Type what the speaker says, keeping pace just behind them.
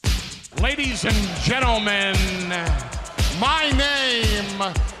Ladies and gentlemen, my name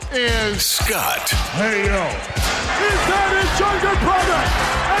is Scott. Hey, yo. Is that his younger brother?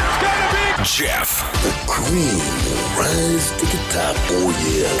 It's gonna be Jeff. The cream will rise to the top. Oh,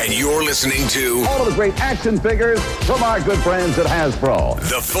 yeah. And you're listening to all of the great action figures from our good friends at Hasbro.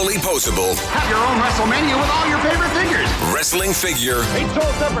 The Fully Poseable. Have your own WrestleMania with all your favorite figures. Wrestling figure. Each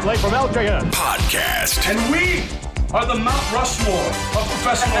sold separately from LJN. Podcast. And we are the Mount Rushmore of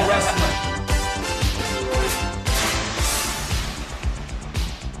professional wrestling.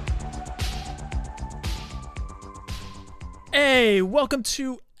 Hey, welcome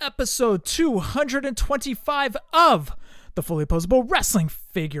to episode 225 of the Fully Poseable Wrestling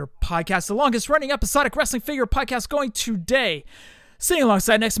Figure Podcast, the longest running episodic wrestling figure podcast going today. Sitting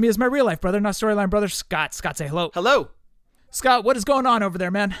alongside next to me is my real life brother, not storyline brother, Scott. Scott, say hello. Hello. Scott, what is going on over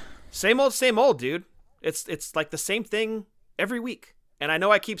there, man? Same old, dude. It's like the same thing every week. And I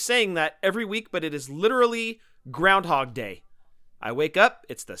know I keep saying that every week, but it is literally Groundhog Day. I wake up,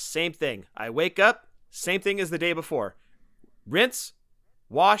 it's the same thing. I wake up, same thing as the day before. Rinse,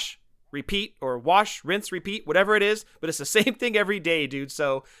 wash, repeat, or wash, rinse, repeat, whatever it is, but it's the same thing every day, dude.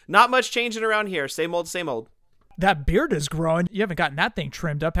 So not much changing around here. Same old, same old. That beard is growing. You haven't gotten that thing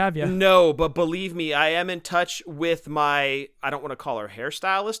trimmed up, have you? No, but believe me, I am in touch with my, I don't want to call her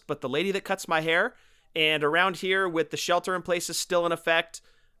hairstylist, but the lady that cuts my hair. And around here, with the shelter in place is still in effect,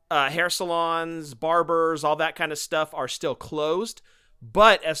 hair salons, barbers, all that kind of stuff are still closed.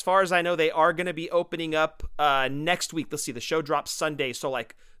 But as far as I know, they are going to be opening up next week. Let's see, the show drops Sunday. So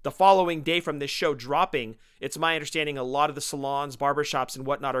like the following day from this show dropping, it's my understanding a lot of the salons, barbershops, and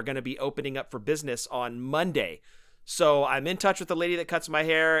whatnot are going to be opening up for business on Monday. So I'm in touch with the lady that cuts my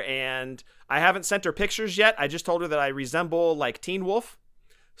hair, and I haven't sent her pictures yet. I just told her that I resemble like Teen Wolf.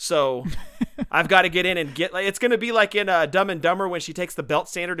 So I've got to get in and get, like, it's going to be like in Dumb and Dumber when she takes the belt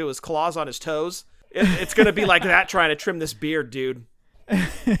sander to his claws on his toes. It's going to be like that trying to trim this beard, dude.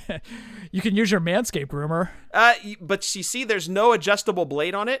 You can use your Manscaped groomer. But you see, there's no adjustable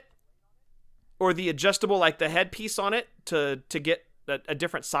blade on it, or the adjustable, like the headpiece on it to get a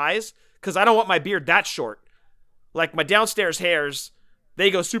different size. Because I don't want my beard that short. Like my downstairs hairs,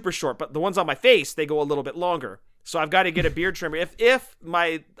 they go super short, but the ones on my face, they go a little bit longer. So I've got to get a beard trimmer. If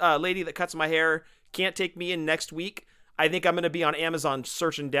my lady that cuts my hair can't take me in next week, I think I'm going to be on Amazon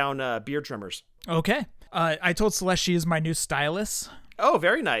searching down beard trimmers. Okay. I told Celeste she is my new stylist. Oh,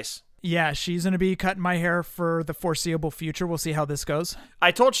 very nice. Yeah, she's going to be cutting my hair for the foreseeable future. We'll see how this goes.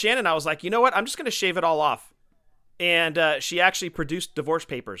 I told Shannon, I was like, you know what? I'm just going to shave it all off. And she actually produced divorce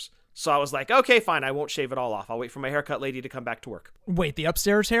papers. So I was like, okay, fine. I won't shave it all off. I'll wait for my haircut lady to come back to work. Wait, the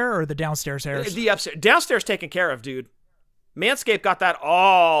upstairs hair or the downstairs hair? The upstairs. Downstairs taken care of, dude. Manscaped got that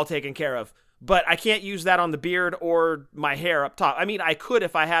all taken care of. But I can't use that on the beard or my hair up top. I mean, I could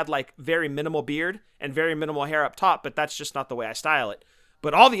if I had like very minimal beard and very minimal hair up top, but that's just not the way I style it.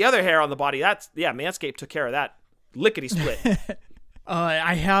 But all the other hair on the body, Manscaped took care of that. Lickety split.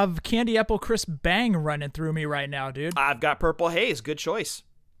 I have Candy Apple Crisp Bang running through me right now, dude. I've got Purple Haze. Good choice.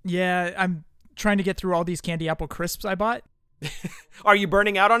 Yeah, I'm trying to get through all these Candy Apple Crisps I bought. Are you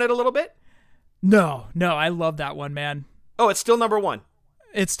burning out on it a little bit? No, I love that one, man. Oh, it's still number one.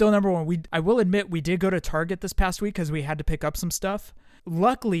 It's still number one. I will admit, we did go to Target this past week because we had to pick up some stuff.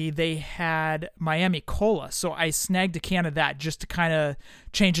 Luckily, they had Miami Cola, so I snagged a can of that just to kind of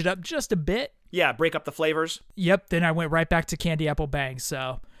change it up just a bit. Yeah, break up the flavors. Yep, then I went right back to Candy Apple Bang,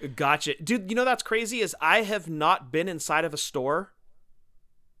 so. Gotcha. Dude, you know that's crazy is I have not been inside of a store.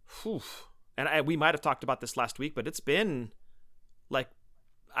 Whew. And we might have talked about this last week, but it's been, like,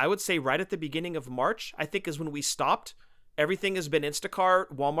 I would say right at the beginning of March, I think is when we stopped. Everything has been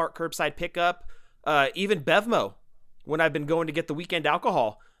Instacart, Walmart curbside pickup, even Bevmo. When I've been going to get the weekend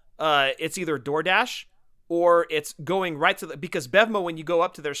alcohol, it's either DoorDash or it's going right to because Bevmo, when you go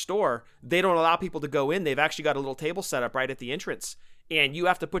up to their store, they don't allow people to go in. They've actually got a little table set up right at the entrance, and you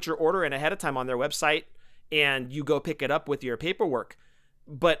have to put your order in ahead of time on their website, and you go pick it up with your paperwork.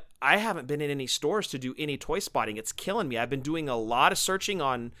 But I haven't been in any stores to do any toy spotting. It's killing me. I've been doing a lot of searching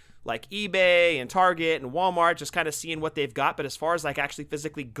on like eBay and Target and Walmart, just kind of seeing what they've got. But as far as like actually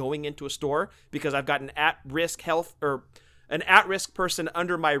physically going into a store, because I've got an at-risk person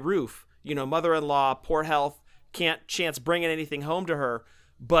under my roof, you know, mother-in-law, poor health, can't chance bringing anything home to her.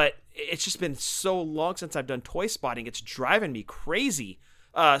 But it's just been so long since I've done toy spotting. It's driving me crazy.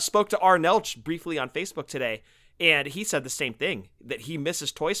 Spoke to Arnelch briefly on Facebook today, and he said the same thing, that he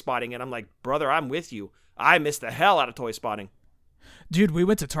misses toy spotting. And I'm like, brother, I'm with you. I miss the hell out of toy spotting. Dude, we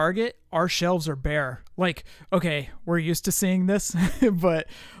went to Target. Our shelves are bare. Like, okay, we're used to seeing this, but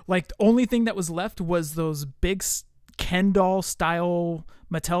like the only thing that was left was those big Ken doll style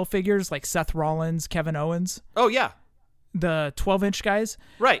Mattel figures like Seth Rollins, Kevin Owens. Oh, yeah. The 12-inch guys.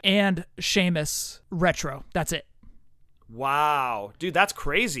 Right. And Sheamus retro. That's it. Wow. Dude, that's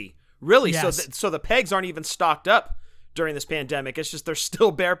crazy. Really? Yes. So the pegs aren't even stocked up during this pandemic. It's just they're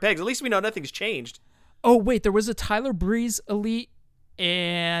still bare pegs. At least we know nothing's changed. Oh, wait. There was a Tyler Breeze Elite,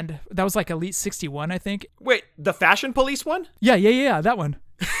 and that was like Elite 61, I think. Wait, the Fashion Police one? Yeah. That one.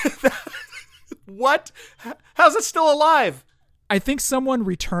 What? How's it still alive? I think someone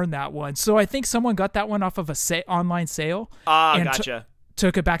returned that one. So I think someone got that one off of a online sale. Ah, gotcha.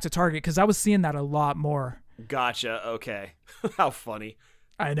 Took it back to Target because I was seeing that a lot more. Gotcha. Okay. How funny.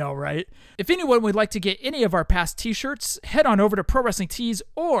 I know, right? If anyone would like to get any of our past t-shirts, head on over to Pro Wrestling Tees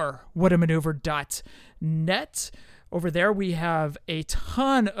or whatamaneuver.net. Over there, we have a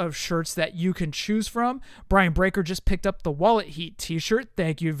ton of shirts that you can choose from. Brian Breaker just picked up the Wallet Heat t-shirt.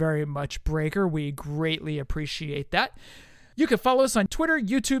 Thank you very much, Breaker. We greatly appreciate that. You can follow us on Twitter,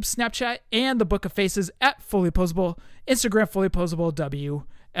 YouTube, Snapchat, and the Book of Faces at FullyPoseable, Instagram FullyPoseable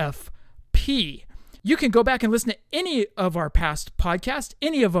WFP. You can go back and listen to any of our past podcasts,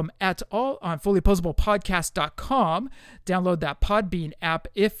 any of them at all, on FullyPosablePodcast.com. Download that Podbean app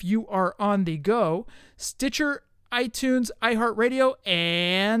if you are on the go. Stitcher, iTunes, iHeartRadio,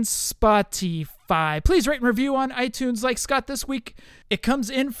 and Spotify. Please rate and review on iTunes like Scott this week. It comes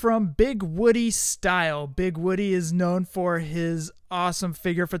in from Big Woody Style. Big Woody is known for his awesome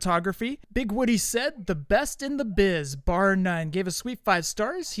figure photography. Big Woody said, the best in the biz, bar none. Gave a sweet 5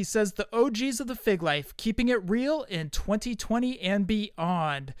 stars. He says, the OGs of the fig life, keeping it real in 2020 and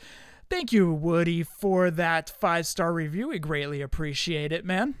beyond. Thank you, Woody, for that 5-star review. We greatly appreciate it,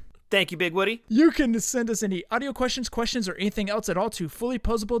 man. Thank you, Big Woody. You can send us any audio questions, or anything else at all to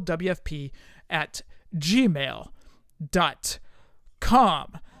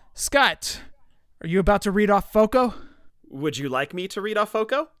fullyposablewfp@gmail.com. Scott, are you about to read off FOCO? Would you like me to read off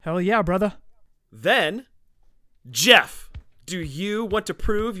FOCO? Hell yeah, brother. Then, Jeff, do you want to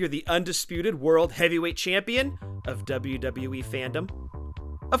prove you're the undisputed world heavyweight champion of WWE fandom?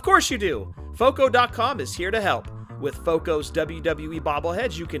 Of course you do. FOCO.com is here to help. With FOCO's WWE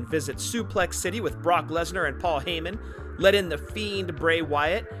bobbleheads, you can visit Suplex City with Brock Lesnar and Paul Heyman, let in the Fiend Bray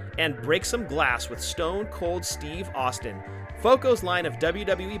Wyatt, and break some glass with Stone Cold Steve Austin. FOCO's line of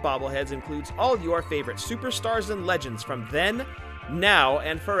WWE bobbleheads includes all your favorite superstars and legends from then, now,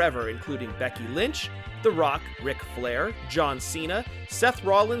 and forever, including Becky Lynch, The Rock, Ric Flair, John Cena, Seth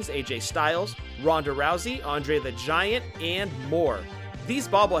Rollins, AJ Styles, Ronda Rousey, Andre the Giant, and more. These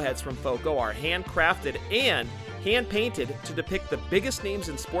bobbleheads from FOCO are handcrafted and hand-painted to depict the biggest names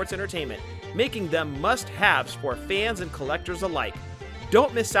in sports entertainment, making them must-haves for fans and collectors alike.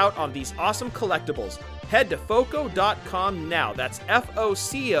 Don't miss out on these awesome collectibles. Head to FOCO.com now. That's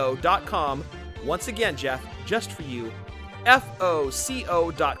FOCO.com. Once again, Jeff, just for you,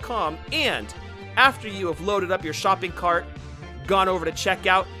 FOCO.com. And after you have loaded up your shopping cart, gone over to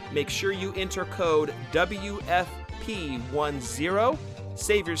checkout, make sure you enter code WFP10.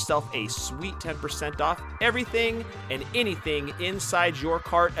 Save yourself a sweet 10% off everything and anything inside your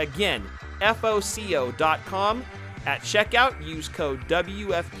cart. Again, FOCO.com. At checkout, use code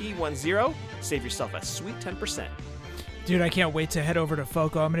WFP10. Save yourself a sweet 10%. Dude, I can't wait to head over to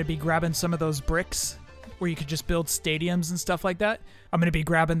FOCO. I'm going to be grabbing some of those bricks where you could just build stadiums and stuff like that. I'm going to be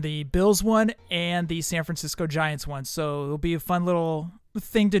grabbing the Bills one and the San Francisco Giants one. So it'll be a fun little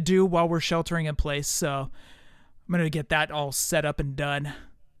thing to do while we're sheltering in place. So I'm going to get that all set up and done.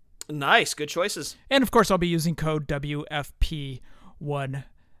 Nice. Good choices. And of course, I'll be using code WFP10.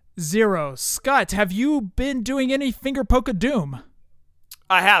 Scott, have you been doing any finger poke of doom?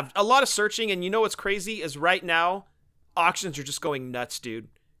 I have. A lot of searching, and you know what's crazy is right now, auctions are just going nuts, dude.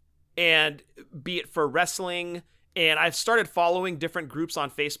 And be it for wrestling, and I've started following different groups on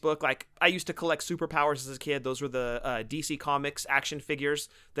Facebook. Like, I used to collect superpowers as a kid. Those were the DC Comics action figures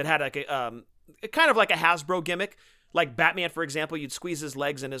that had like a kind of like a Hasbro gimmick. Like Batman, for example, you'd squeeze his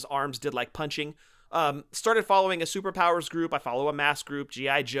legs and his arms did like punching. Started following a superpowers group. I follow a mask group,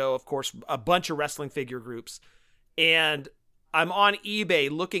 G.I. Joe, of course, a bunch of wrestling figure groups. And I'm on eBay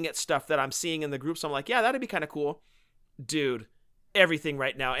looking at stuff that I'm seeing in the groups. I'm like, yeah, that'd be kind of cool. Dude, everything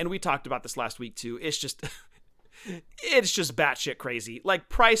right now. And we talked about this last week too. It's just batshit crazy. Like,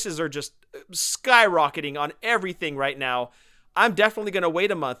 prices are just skyrocketing on everything right now. I'm definitely going to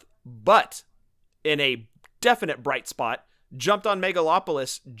wait a month, but in a definite bright spot, jumped on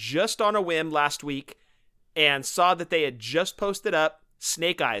Megalopolis just on a whim last week and saw that they had just posted up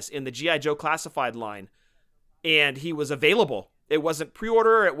Snake Eyes in the G.I. Joe classified line. And he was available. It wasn't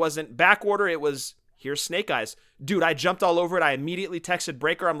pre-order. It wasn't back order. It was, here's Snake Eyes. Dude, I jumped all over it. I immediately texted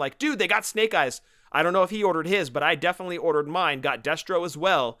Breaker. I'm like, dude, they got Snake Eyes. I don't know if he ordered his, but I definitely ordered mine. Got Destro as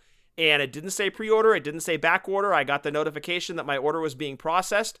well. And it didn't say pre-order. It didn't say back order. I got the notification that my order was being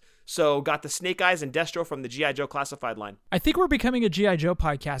processed. So got the Snake Eyes and Destro from the G.I. Joe Classified line. I think we're becoming a G.I. Joe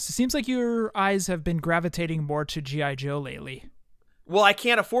podcast. It seems like your eyes have been gravitating more to G.I. Joe lately. Well, I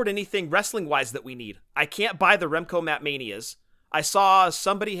can't afford anything wrestling-wise that we need. I can't buy the Remco Matt Manias. I saw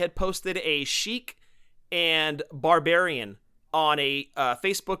somebody had posted a Sheik and Barbarian on a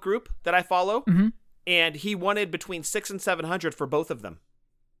Facebook group that I follow, and he wanted between $600 and $700 for both of them.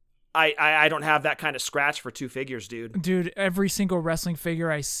 I don't have that kind of scratch for 2 figures, dude. Dude, every single wrestling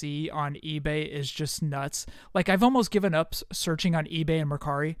figure I see on eBay is just nuts. Like, I've almost given up searching on eBay and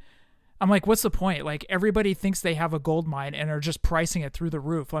Mercari. I'm like, what's the point? Like, everybody thinks they have a gold mine and are just pricing it through the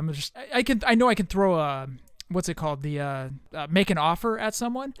roof. I know I can throw a, what's it called? Make an offer at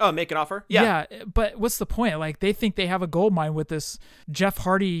someone. Oh, make an offer? Yeah. Yeah, but what's the point? Like, they think they have a gold mine with this Jeff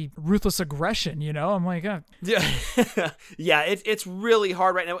Hardy ruthless aggression, you know? I'm like, Yeah, yeah, it's really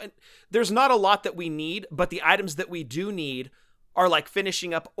hard right now. And there's not a lot that we need, but the items that we do need are like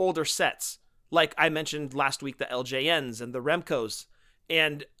finishing up older sets. Like I mentioned last week, the LJNs and the Remcos.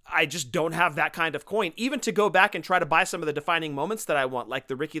 And I just don't have that kind of coin, even to go back and try to buy some of the defining moments that I want, like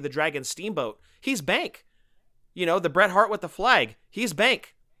the Ricky the Dragon Steamboat. He's bank. You know, the Bret Hart with the flag. He's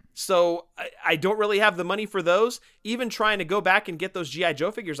bank. So I don't really have the money for those. Even trying to go back and get those G.I.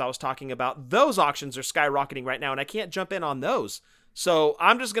 Joe figures I was talking about, those auctions are skyrocketing right now, and I can't jump in on those. So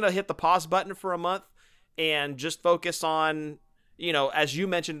I'm just going to hit the pause button for a month and just focus on, you know, as you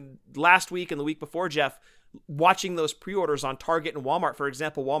mentioned last week and the week before, Jeff, watching those pre-orders on Target and Walmart. For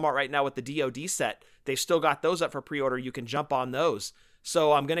example, Walmart right now with the DOD set, they've still got those up for pre-order. You can jump on those.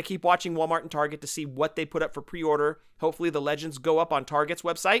 So I'm going to keep watching Walmart and Target to see what they put up for pre-order. Hopefully the Legends go up on Target's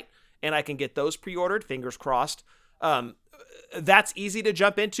website and I can get those pre-ordered, fingers crossed. That's easy to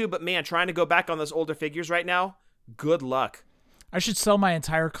jump into, but man, trying to go back on those older figures right now, good luck. I should sell my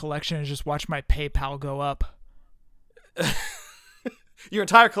entire collection and just watch my PayPal go up. Your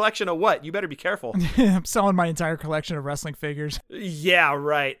entire collection of what? You better be careful. I'm selling my entire collection of wrestling figures. Yeah,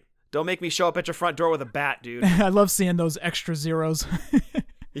 right. Don't make me show up at your front door with a bat, dude. I love seeing those extra zeros.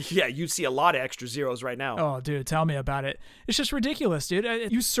 Yeah, you'd see a lot of extra zeros right now. Oh, dude, tell me about it. It's just ridiculous,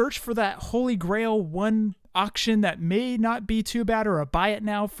 dude. You search for that Holy Grail one auction that may not be too bad, or a buy it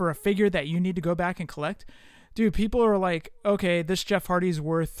now for a figure that you need to go back and collect. Dude, people are like, okay, this Jeff Hardy's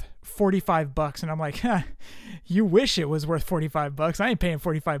worth $45. And I'm like, you wish it was worth $45. I ain't paying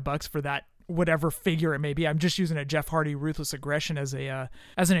 $45 for that, whatever figure it may be. I'm just using a Jeff Hardy Ruthless Aggression as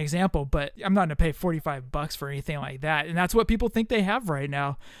an example, but I'm not going to pay $45 for anything like that. And that's what people think they have right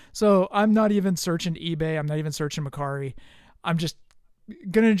now. So I'm not even searching eBay. I'm not even searching Mercari. I'm just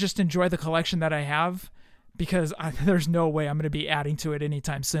going to enjoy the collection that I have, because there's no way I'm going to be adding to it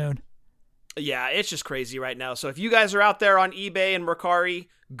anytime soon. Yeah, it's just crazy right now. So if you guys are out there on eBay and Mercari,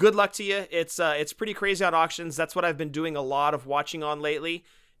 good luck to you. It's pretty crazy on auctions. That's what I've been doing a lot of watching on lately.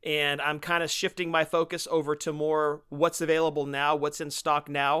 And I'm kind of shifting my focus over to more what's available now, what's in stock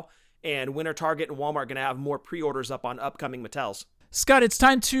now. And when are Target and Walmart going to have more pre-orders up on upcoming Mattels? Scott, it's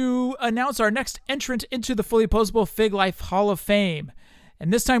time to announce our next entrant into the Fully Poseable Fig Life Hall of Fame.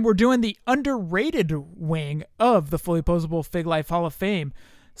 And this time we're doing the underrated wing of the Fully Poseable Fig Life Hall of Fame.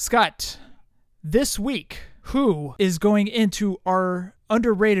 Scott, this week, who is going into our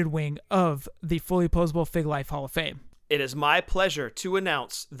underrated wing of the Fully Poseable Fig Life Hall of Fame? It is my pleasure to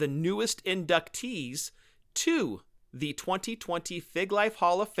announce the newest inductees to the 2020 Fig Life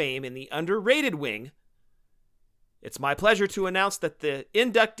Hall of Fame in the underrated wing. It's my pleasure to announce that the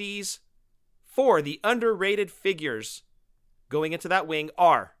inductees for the underrated figures going into that wing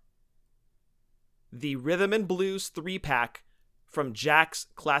are the Rhythm and Blues 3-pack from Jack's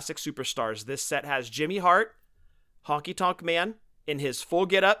Classic Superstars. This set has Jimmy Hart, Honky Tonk Man in his full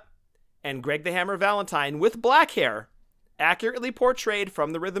getup, and Greg the Hammer Valentine with black hair, accurately portrayed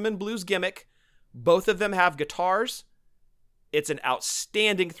from the Rhythm and Blues gimmick. Both of them have guitars. It's an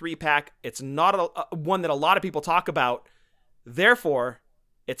outstanding 3-pack. It's not one that a lot of people talk about. Therefore,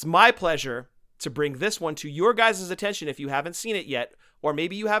 it's my pleasure to bring this one to your guys' attention if you haven't seen it yet, or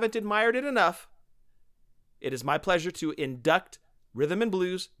maybe you haven't admired it enough. It is my pleasure to induct Rhythm and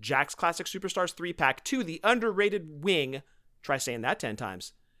Blues Jack's Classic Superstars 3-pack to the underrated wing, try saying that 10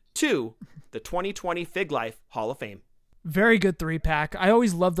 times, to the 2020 Fig Life Hall of Fame. Very good 3-pack. I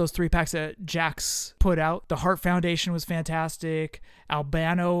always love those 3-packs that Jack's put out. The Hart Foundation was fantastic.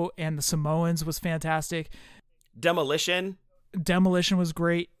 Albano and the Samoans was fantastic. Demolition was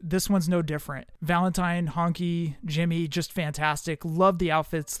great. This one's no different. Valentine, Honky, Jimmy, just fantastic. Love the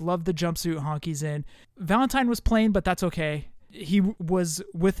outfits. Love the jumpsuit Honky's in. Valentine was plain, but that's okay. He was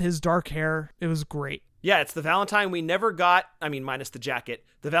with his dark hair. It was great. Yeah, it's the Valentine we never got. I mean, minus the jacket.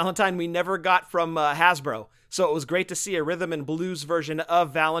 The Valentine we never got from Hasbro. So it was great to see a rhythm and blues version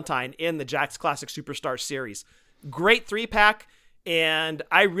of Valentine in the Jakks Classic Superstars series. Great 3-pack. And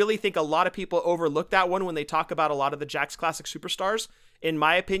I really think a lot of people overlook that one when they talk about a lot of the Jakks Classic Superstars. In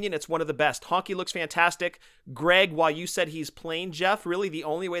my opinion, it's one of the best. Honky looks fantastic. Greg, while you said he's plain Jeff, really the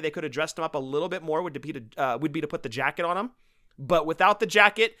only way they could have dressed him up a little bit more would be to put the jacket on him. But without the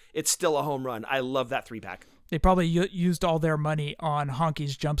jacket, it's still a home run. I love that 3-pack. They probably used all their money on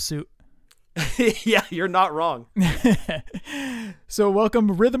Honky's jumpsuit. Yeah, you're not wrong. So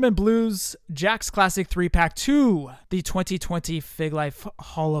welcome Rhythm and Blues Jakks Classic 3-pack to the 2020 Fig Life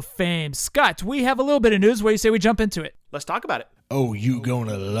Hall of Fame. Scott, we have a little bit of news. What do you say we jump into it? Let's talk about it. Oh, you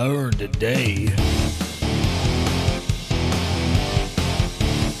gonna learn today.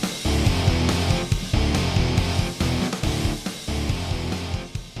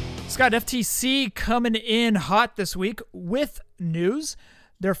 Scott, FTC coming in hot this week with news.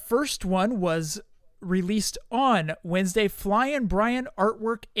 Their first one was released on Wednesday. Flying Brian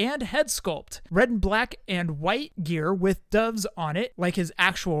artwork and head sculpt. Red and black and white gear with doves on it, like his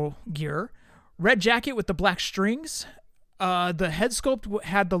actual gear. Red jacket with the black strings. The head sculpt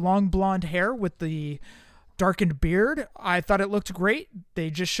had the long blonde hair with the darkened beard. I thought it looked great.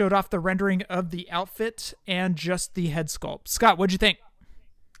 They just showed off the rendering of the outfit and just the head sculpt. Scott, what'd you think?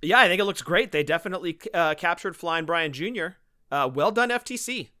 Yeah, I think it looks great. They definitely captured Flying Brian Jr. Well done,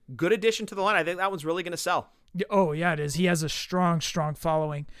 FTC. Good addition to the line. I think that one's really going to sell. Oh, yeah, it is. He has a strong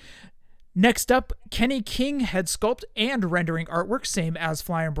following. Next up, Kenny King head sculpt and rendering artwork, same as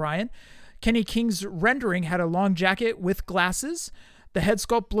Flying Brian. Kenny King's rendering had a long jacket with glasses. The head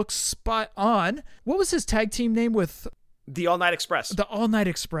sculpt looks spot on. What was his tag team name with... The All Night Express. The All Night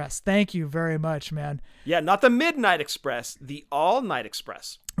Express. Thank you very much, man. Yeah, not the Midnight Express, the All Night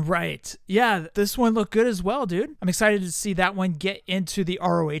Express. Right. Yeah, this one looked good as well, dude. I'm excited to see that one get into the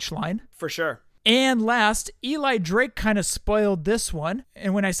ROH line. For sure. And last, Eli Drake kind of spoiled this one.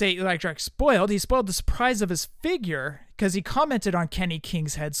 And when I say Eli Drake spoiled, he spoiled the surprise of his figure because he commented on Kenny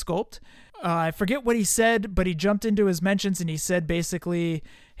King's head sculpt. I forget what he said, but he jumped into his mentions and he said basically,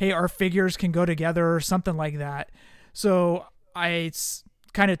 hey, our figures can go together or something like that. So I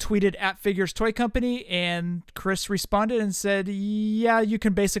kind of tweeted at Figures Toy Company, and Chris responded and said, yeah, you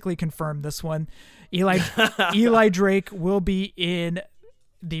can basically confirm this one. Eli Drake will be in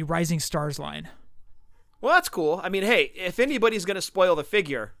the Rising Stars line. Well, that's cool. I mean, hey, if anybody's going to spoil the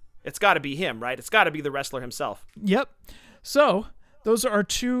figure, it's got to be him, right? It's got to be the wrestler himself. Yep. So those are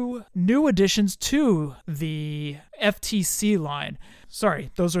 2 new additions to the FTC line.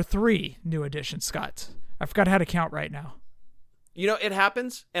 Sorry, those are 3 new additions, Scott. I forgot how to count right now. You know, it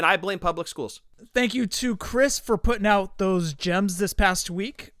happens, and I blame public schools. Thank you to Chris for putting out those gems this past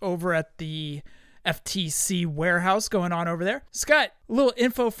week over at the FTC warehouse going on over there. Scott, a little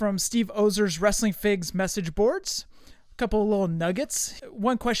info from Steve Ozer's Wrestling Figs message boards. A couple of little nuggets.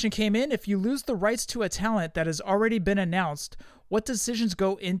 One question came in. If you lose the rights to a talent that has already been announced, what decisions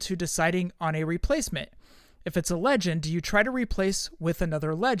go into deciding on a replacement? If it's a legend, do you try to replace with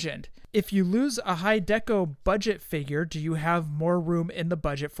another legend? If you lose a high deco budget figure, do you have more room in the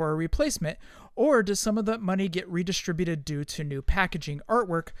budget for a replacement? Or does some of the money get redistributed due to new packaging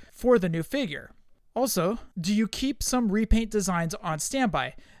artwork for the new figure? Also, do you keep some repaint designs on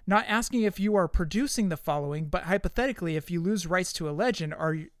standby? Not asking if you are producing the following, but hypothetically, if you lose rights to a legend,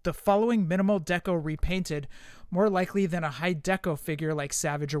 are the following minimal deco repainted more likely than a high deco figure like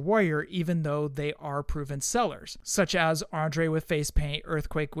Savage or Warrior, even though they are proven sellers, such as Andre with face paint,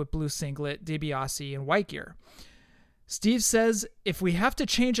 Earthquake with blue singlet, DiBiase, and white gear? Steve says, if we have to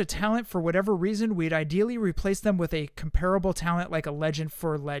change a talent for whatever reason, we'd ideally replace them with a comparable talent like a legend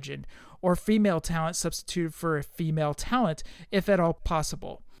for legend, or female talent substituted for a female talent, if at all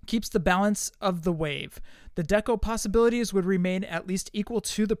possible. Keeps the balance of the wave. The deco possibilities would remain at least equal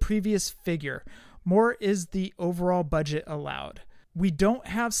to the previous figure. More is the overall budget allowed. We don't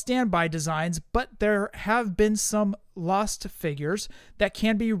have standby designs, but there have been some lost figures that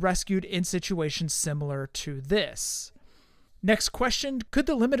can be rescued in situations similar to this. Next question, could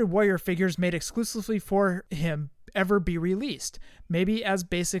the Limited Warrior figures made exclusively for him ever be released? Maybe as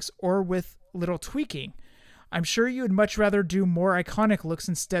basics or with little tweaking. I'm sure you would much rather do more iconic looks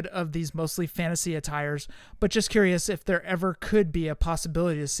instead of these mostly fantasy attires, but just curious if there ever could be a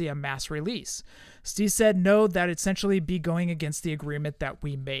possibility to see a mass release. Steve said no, that'd essentially be going against the agreement that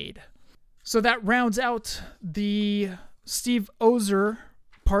we made. So that rounds out the Steve Ozer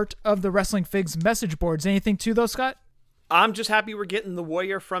part of the Wrestling Figs message boards. Anything to those, Scott? I'm just happy we're getting the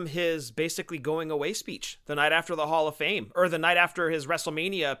Warrior from his basically going away speech the night after the Hall of Fame, or the night after his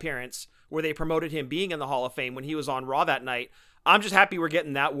WrestleMania appearance where they promoted him being in the Hall of Fame when he was on Raw that night. I'm just happy we're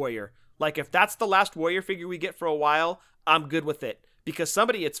getting that Warrior. Like, if that's the last Warrior figure we get for a while, I'm good with it. Because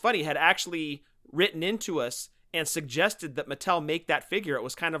somebody, it's funny, had actually written into us and suggested that Mattel make that figure. It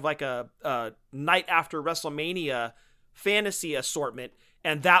was kind of like a night after WrestleMania fantasy assortment,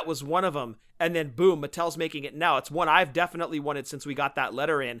 and that was one of them. And then boom, Mattel's making it now. It's one I've definitely wanted since we got that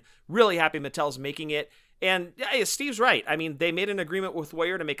letter in. Really happy Mattel's making it. And yeah, Steve's right. I mean, they made an agreement with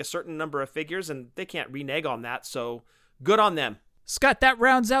Warrior to make a certain number of figures, and they can't renege on that. So good on them. Scott, that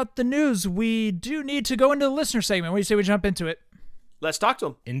rounds out the news. We do need to go into the listener segment. What do you say we jump into it? Let's talk to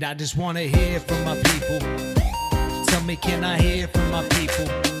them. And I just want to hear from my people. Tell me, can I hear from my people?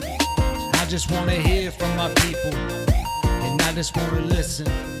 I just want to hear from my people. And I just want to listen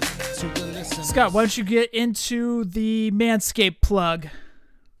to the listeners. Scott, why don't you get into the Manscaped plug?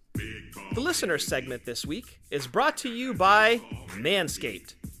 The listener segment this week is brought to you by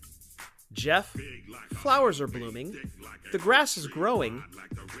Manscaped. Jeff, flowers are blooming, the grass is growing,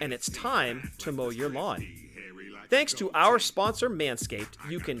 and it's time to mow your lawn. Thanks to our sponsor, Manscaped,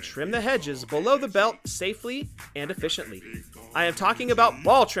 you can trim the hedges below the belt safely and efficiently. I am talking about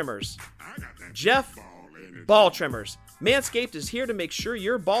ball trimmers. Jeff, ball trimmers. Manscaped is here to make sure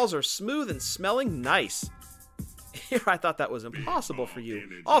your balls are smooth and smelling nice. Here, I thought that was impossible for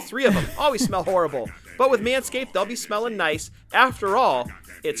you. All three of them always smell horrible. But with Manscaped, they'll be smelling nice. After all,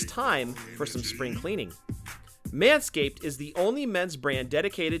 it's time for some spring cleaning. Manscaped is the only men's brand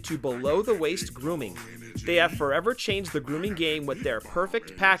dedicated to below-the-waist grooming. They have forever changed the grooming game with their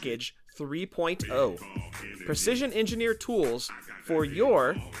Perfect Package 3.0. Precision-engineered tools for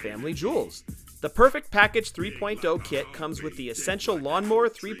your family jewels. The Perfect Package 3.0 kit comes with the Essential Lawnmower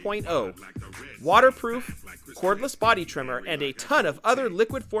 3.0, waterproof, cordless body trimmer, and a ton of other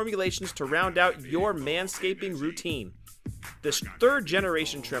liquid formulations to round out your manscaping routine. This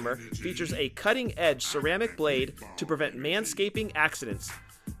third-generation trimmer features a cutting-edge ceramic blade to prevent manscaping accidents.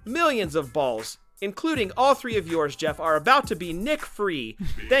 Millions of balls, including all three of yours, Jeff, are about to be nick-free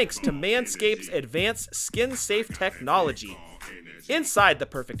thanks to Manscaped's advanced skin-safe technology. Inside the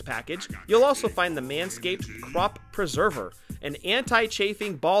Perfect Package, you'll also find the Manscaped Crop Preserver, an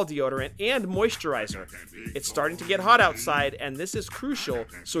anti-chafing ball deodorant and moisturizer. It's starting to get hot outside, and this is crucial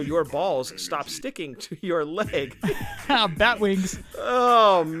so your balls stop sticking to your leg. Bat wings.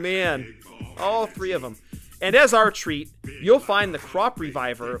 Oh, man. All three of them. And as our treat, you'll find the Crop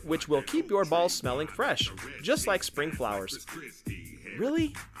Reviver, which will keep your balls smelling fresh, just like spring flowers.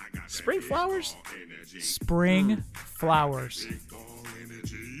 Really? Spring flowers? Spring flowers.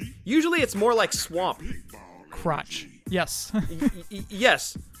 Usually it's more like swamp. Crotch. Yes.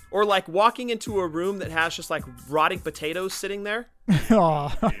 Yes. Or like walking into a room that has just like rotting potatoes sitting there.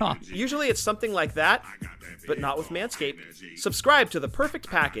 Usually it's something like that, but not with Manscaped. Subscribe to the Perfect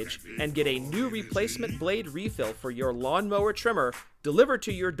Package and get a new replacement blade refill for your lawnmower trimmer delivered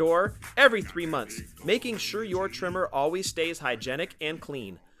to your door every 3 months, making sure your trimmer always stays hygienic and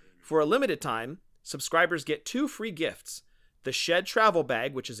clean. For a limited time, subscribers get 2 free gifts: the Shed Travel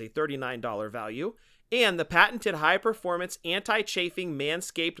Bag, which is a $39 value, and the patented high-performance anti-chafing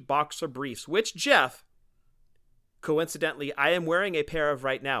Manscaped Boxer Briefs, which, Jeff, coincidentally, I am wearing a pair of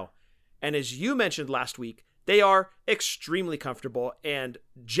right now. And as you mentioned last week, they are extremely comfortable, and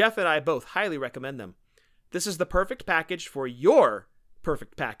Jeff and I both highly recommend them. This is the perfect package for your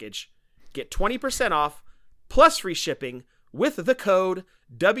perfect package. Get 20% off plus free shipping with the code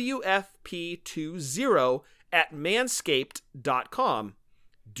WFP20 at manscaped.com.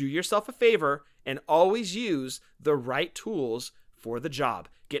 Do yourself a favor and always use the right tools for the job.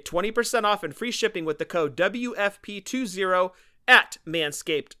 Get 20% off and free shipping with the code WFP20 at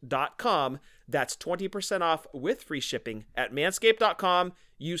manscaped.com. That's 20% off with free shipping at manscaped.com.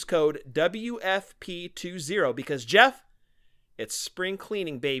 Use code WFP20 because, Jeff, it's spring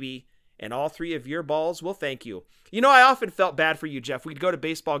cleaning, baby, and all three of your balls will thank you. You know, I often felt bad for you, Jeff. We'd go to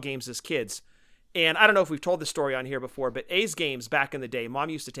baseball games as kids, and I don't know if we've told this story on here before, but A's games back in the day, Mom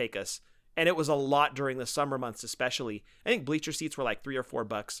used to take us, and it was a lot during the summer months especially. I think bleacher seats were like $3 or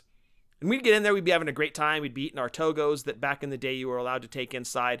 $4. And we'd get in there, we'd be having a great time, we'd be eating our Togos that back in the day you were allowed to take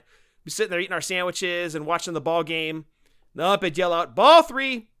inside. We'd be sitting there eating our sandwiches and watching the ball game. And up it'd yell out, "Ball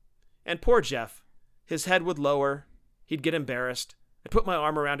 3!" And poor Jeff, his head would lower, he'd get embarrassed. I'd put my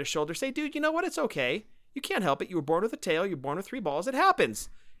arm around his shoulder, say, "Dude, you know what? It's okay. You can't help it. You were born with a tail. You're born with 3 balls. It happens.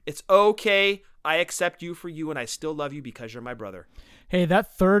 It's okay. I accept you for you, and I still love you because you're my brother." Hey,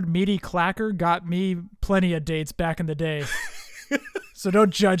 that third meaty clacker got me plenty of dates back in the day. So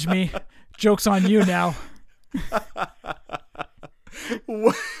don't judge me. Joke's on you now.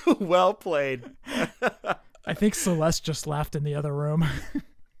 Well played. I think Celeste just laughed in the other room.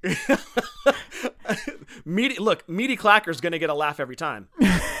 Meaty Clacker's going to get a laugh every time.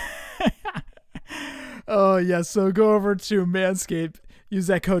 Oh, yeah. So go over to Manscaped. Use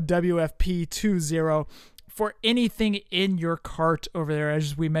that code WFP20 for anything in your cart over there.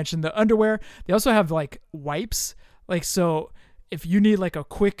 As we mentioned, the underwear. They also have like wipes. Like, so if you need like a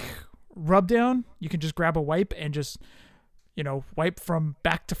quick rub down, you can just grab a wipe and just, wipe from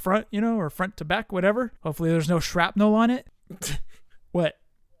back to front, or front to back, whatever. Hopefully there's no shrapnel on it. What?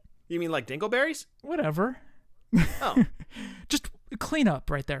 You mean like dingleberries? Whatever. Oh. Just clean up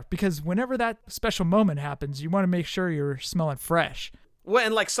right there, because whenever that special moment happens, you want to make sure you're smelling fresh. Well,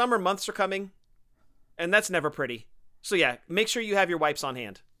 and like summer months are coming, and that's never pretty. So yeah, make sure you have your wipes on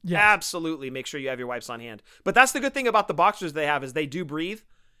hand. Yeah. Absolutely make sure you have your wipes on hand. But that's the good thing about the boxers they have is they do breathe.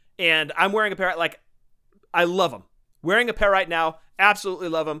 And I'm wearing a pair, I love them. Wearing a pair right now, absolutely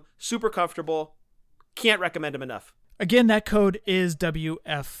love them. Super comfortable. Can't recommend them enough. Again, that code is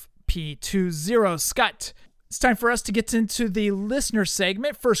WFP20. Scott, it's time for us to get into the listener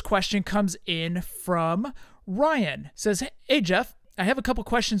segment. First question comes in from Ryan. Says, hey, Jeff, I have a couple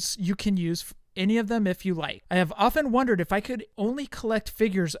questions you can use, any of them if you like. I have often wondered if I could only collect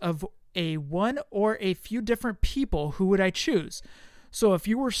figures of a one or a few different people, who would I choose? So if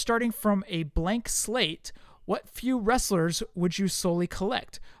you were starting from a blank slate, what few wrestlers would you solely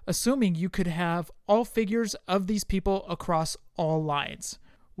collect, assuming you could have all figures of these people across all lines?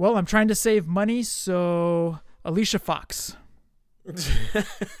 Well, I'm trying to save money, so Alicia Fox.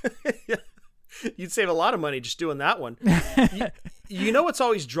 You'd save a lot of money just doing that one. You know what's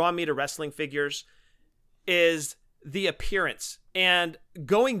always drawn me to wrestling figures is the appearance. And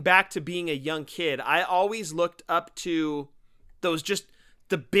going back to being a young kid, I always looked up to those just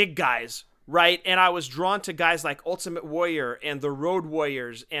the big guys, right? And I was drawn to guys like Ultimate Warrior and the Road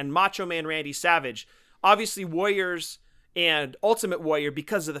Warriors and Macho Man Randy Savage. Obviously, Warriors and Ultimate Warrior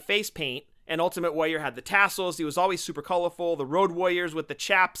because of the face paint. And Ultimate Warrior had the tassels. He was always super colorful. The Road Warriors with the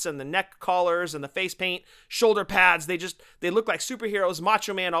chaps and the neck collars and the face paint, shoulder pads. They look like superheroes.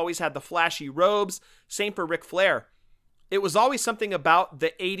 Macho Man always had the flashy robes. Same for Ric Flair. It was always something about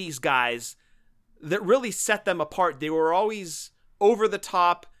the 80s guys that really set them apart. They were always over the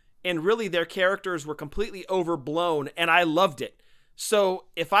top, and really their characters were completely overblown, and I loved it. So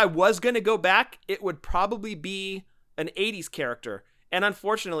if I was going to go back, it would probably be an 80s character. And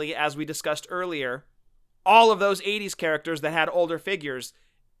unfortunately, as we discussed earlier, all of those 80s characters that had older figures,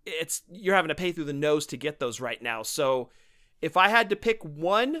 you're having to pay through the nose to get those right now. So if I had to pick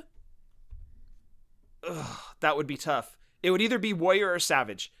one, that would be tough. It would either be Warrior or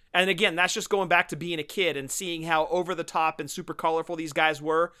Savage. And again, that's just going back to being a kid and seeing how over the top and super colorful these guys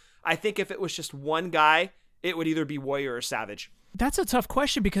were. I think if it was just one guy, it would either be Warrior or Savage. That's a tough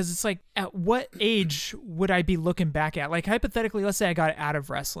question, because it's like, at what age would I be looking back at? Like, hypothetically, let's say I got out of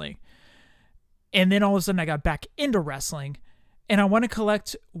wrestling and then all of a sudden I got back into wrestling and I want to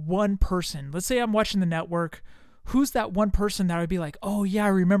collect one person. Let's say I'm watching the network. Who's that one person that I would be like, oh yeah, I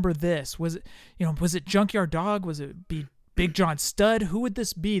remember this? Was it Junkyard Dog? Was it Big John Studd? Who would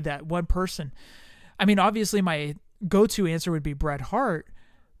this be, that one person? I mean, obviously my go-to answer would be Bret Hart,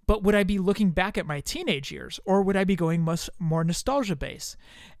 but would I be looking back at my teenage years, or would I be going much more nostalgia base?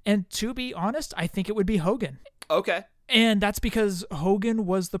 And to be honest, I think it would be Hogan. Okay. And that's because Hogan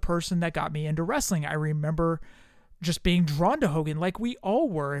was the person that got me into wrestling. I remember just being drawn to Hogan, like we all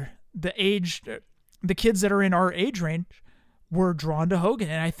were. The kids that are in our age range were drawn to Hogan,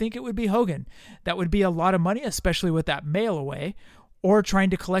 and I think it would be Hogan. That would be a lot of money, especially with that mail away, or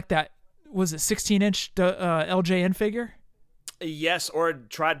trying to collect that, was it 16-inch LJN figure? Yes, or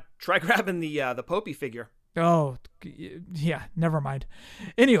try grabbing the Popey figure. Oh, yeah, never mind.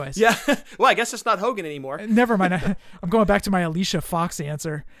 Anyways. Yeah, well, I guess it's not Hogan anymore. Never mind. I'm going back to my Alicia Fox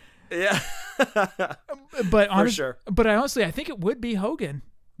answer. Yeah. But for sure. But I think it would be Hogan,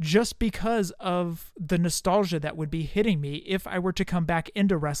 just because of the nostalgia that would be hitting me if I were to come back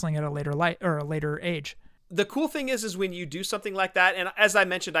into wrestling at a later age. The cool thing is when you do something like that, and as I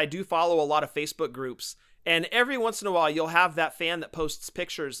mentioned, I do follow a lot of Facebook groups, and every once in a while you'll have that fan that posts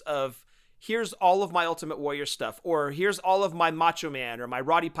pictures of, here's all of my Ultimate Warrior stuff, or here's all of my Macho Man, or my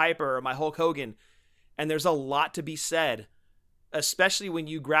Roddy Piper, or my Hulk Hogan. And there's a lot to be said, especially when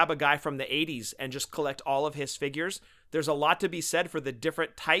you grab a guy from the 80s and just collect all of his figures. There's a lot to be said for the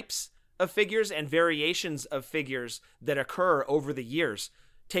different types of figures and variations of figures that occur over the years.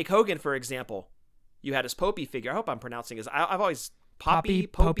 Take Hogan, for example. You had his Popey figure. I hope I'm pronouncing his. I've always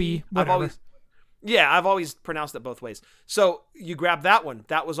Popey. Whatever. I've always pronounced it both ways. So you grab that one.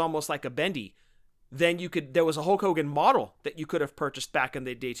 That was almost like a bendy. Then there was a Hulk Hogan model that you could have purchased back in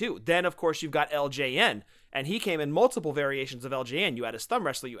the day too. Then of course you've got LJN, and he came in multiple variations of LJN. You had his thumb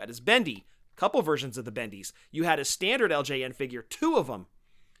wrestler, you had his bendy, couple versions of the bendies. You had his standard LJN figure, 2 of them.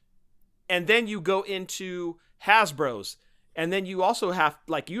 And then you go into Hasbro's. And then you also have,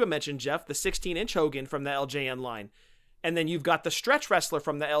 like you mentioned, Jeff, the 16-inch Hogan from the LJN line. And then you've got the stretch wrestler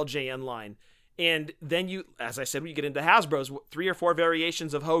from the LJN line. And then you, as I said, when you get into Hasbro's, 3 or 4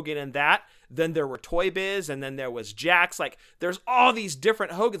 variations of Hogan and that. Then there were Toy Biz, and then there was Jax. Like, there's all these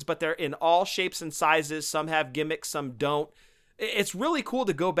different Hogans, but they're in all shapes and sizes. Some have gimmicks, some don't. It's really cool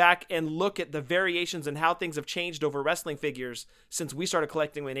to go back and look at the variations and how things have changed over wrestling figures since we started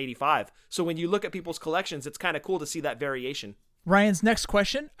collecting in '85. So when you look at people's collections, it's kind of cool to see that variation. Ryan's next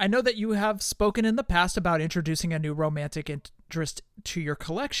question. I know that you have spoken in the past about introducing a new romantic interest to your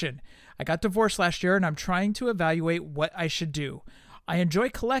collection. I got divorced last year and I'm trying to evaluate what I should do. I enjoy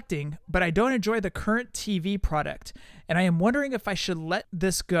collecting, but I don't enjoy the current TV product, and I am wondering if I should let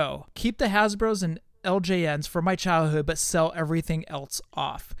this go. Keep the Hasbro's and LJNs for my childhood, but sell everything else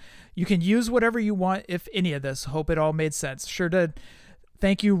off. You can use whatever you want, if any of this. Hope it all made sense. Sure did.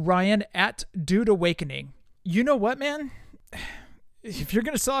 Thank you, Ryan at Dude Awakening. You know what, man? If you're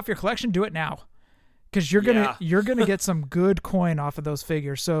gonna sell off your collection, do it now, because you're gonna get some good coin off of those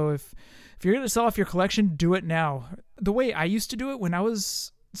figures. So if you're gonna sell off your collection, do it now. The way I used to do it when I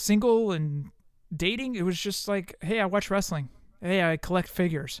was single and dating, it was just like, hey, I watch wrestling. Hey, I collect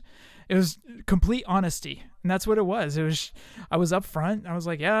figures. It was complete honesty, and that's what it was. I was upfront. I was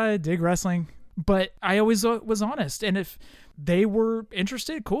like, yeah, I dig wrestling, but I always was honest. And if they were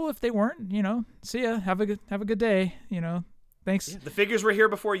interested, cool. If they weren't, see ya. Have a good day. Thanks. Yeah, the figures were here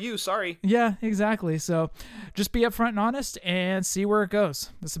before you. Sorry. Yeah, exactly. So just be upfront and honest and see where it goes.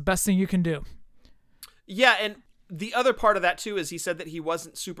 That's the best thing you can do. Yeah, and the other part of that too is he said that he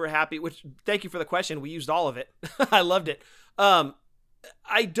wasn't super happy, which, thank you for the question. We used all of it. I loved it.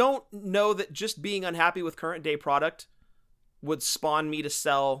 I don't know that just being unhappy with current day product would spawn me to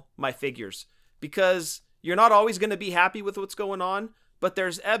sell my figures, because you're not always going to be happy with what's going on, but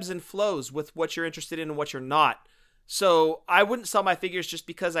there's ebbs and flows with what you're interested in and what you're not. So I wouldn't sell my figures just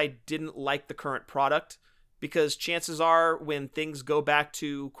because I didn't like the current product, because chances are when things go back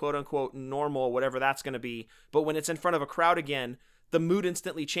to quote unquote normal, whatever that's going to be, but when it's in front of a crowd again, the mood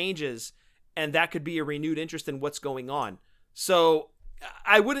instantly changes, and that could be a renewed interest in what's going on. So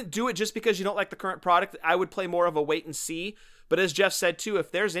I wouldn't do it just because you don't like the current product. I would play more of a wait and see. But as Jeff said too, if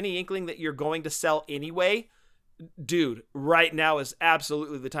there's any inkling that you're going to sell anyway, dude, right now is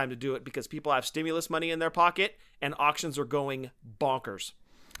absolutely the time to do it, because people have stimulus money in their pocket and auctions are going bonkers.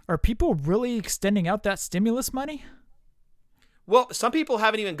 Are people really extending out that stimulus money? Well, some people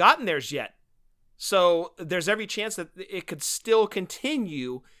haven't even gotten theirs yet. So there's every chance that it could still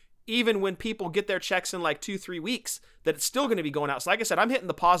continue even when people get their checks in like 2-3 weeks, that it's still going to be going out. So like I said, I'm hitting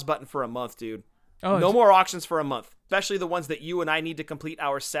the pause button for a month, dude. No more auctions for a month, especially the ones that you and I need to complete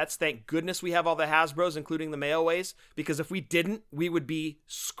our sets. Thank goodness we have all the Hasbro's, including the Mailways, because if we didn't, we would be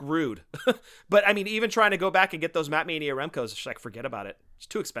screwed. But I mean, even trying to go back and get those Matt Mania Remcos, just like, forget about it. It's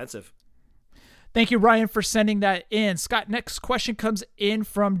too expensive. Thank you, Ryan, for sending that in. Scott, next question comes in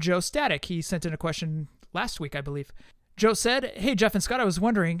from Joe Static. He sent in a question last week, I believe. Joe said, hey, Jeff and Scott, I was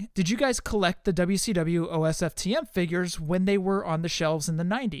wondering, did you guys collect the WCW OSFTM figures when they were on the shelves in the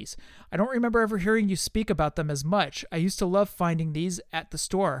 90s? I don't remember ever hearing you speak about them as much. I used to love finding these at the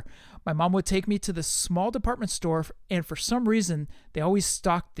store. My mom would take me to the small department store, and for some reason, they always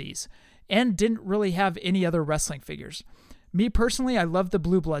stocked these and didn't really have any other wrestling figures. Me personally, I love the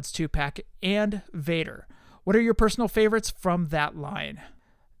Blue Bloods 2-pack and Vader. What are your personal favorites from that line?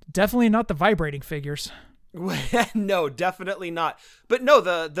 Definitely not the vibrating figures. No, definitely not. But no,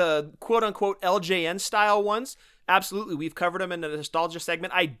 the quote-unquote LJN style ones, absolutely. We've covered them in the nostalgia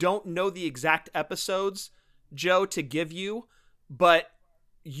segment. I don't know the exact episodes, Joe, to give you, but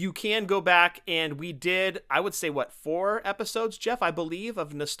you can go back, and we did, I would say, 4 episodes, Jeff, I believe,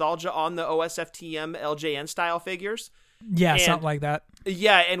 of nostalgia on the OSFTM LJN style figures. Yeah, something like that.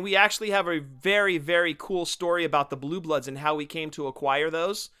 Yeah, and we actually have a very, very cool story about the Blue Bloods and how we came to acquire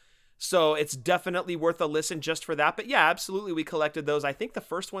those. So it's definitely worth a listen just for that. But yeah, absolutely, we collected those. I think the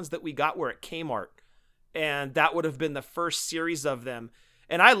first ones that we got were at Kmart, and that would have been the first series of them.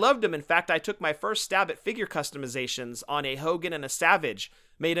 And I loved them. In fact, I took my first stab at figure customizations on a Hogan and a Savage,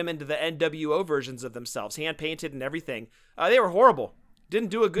 made them into the NWO versions of themselves, hand-painted and everything. They were horrible. Didn't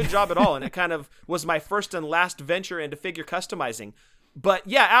do a good job at all, and it kind of was my first and last venture into figure customizing. But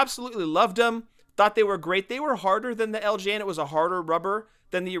yeah, absolutely loved them. Thought they were great. They were harder than the LJN. It was a harder rubber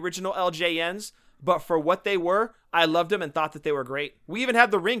than the original LJNs, but for what they were, I loved them and thought that they were great. We even had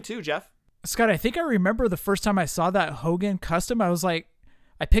the ring too, Jeff. Scott, I think I remember the first time I saw that Hogan custom, I was like,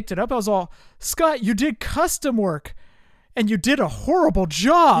 I picked it up. I was all, Scott, you did custom work and you did a horrible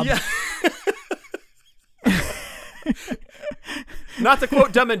job. Yeah. Not to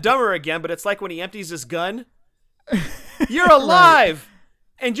quote Dumb and Dumber again, but it's like when he empties his gun. You're alive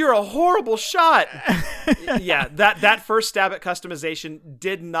and you're a horrible shot. Yeah, that first stab at customization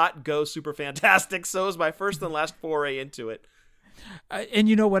did not go super fantastic. So it was my first and last foray into it. And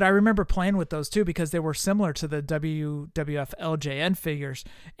you know what? I remember playing with those too because they were similar to the WWF LJN figures.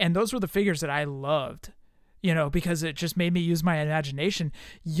 And those were the figures that I loved, you know, because it just made me use my imagination.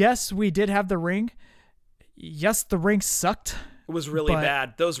 Yes, we did have the ring. Yes, the ring sucked. It was really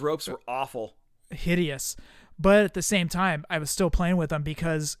bad. Those ropes were awful. Hideous. But at the same time, I was still playing with them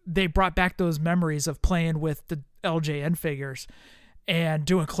because they brought back those memories of playing with the LJN figures and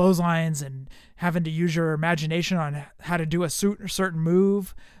doing clotheslines and having to use your imagination on how to do a certain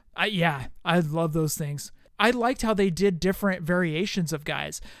move. I love those things. I liked how they did different variations of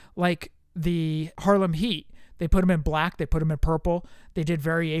guys, like the Harlem Heat. They put them in black, they put them in purple. They did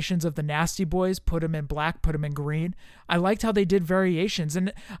variations of the Nasty Boys, put them in black, put them in green. I liked how they did variations.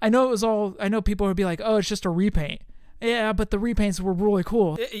 And I know people would be like, oh, it's just a repaint. Yeah, but the repaints were really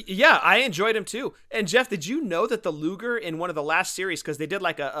cool. Yeah, I enjoyed them too. And Jeff, did you know that the Luger in one of the last series, because they did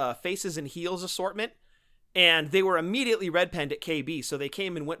like a faces and heels assortment, and they were immediately red penned at KB, so they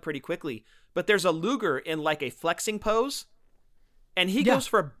came and went pretty quickly. But there's a Luger in like a flexing pose, and he goes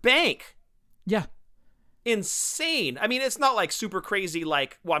for a bank. Yeah. Insane. I mean, it's not like super crazy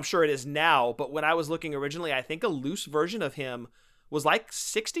like, well, I'm sure it is now, but when I was looking originally, I think a loose version of him was like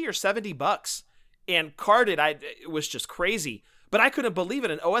 $60 or $70. And carded, it was just crazy. But I couldn't believe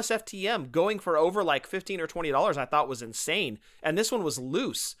it. An OSFTM going for over like $15 or $20 I thought was insane. And this one was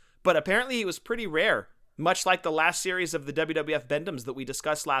loose. But apparently he was pretty rare. Much like the last series of the WWF Bendems that we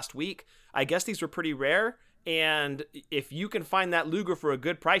discussed last week. I guess these were pretty rare. And if you can find that Luger for a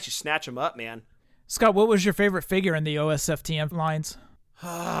good price, you snatch them up, man. Scott, what was your favorite figure in the OSFTM lines?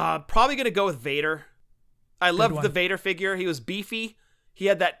 Probably going to go with Vader. I loved the Vader figure. He was beefy.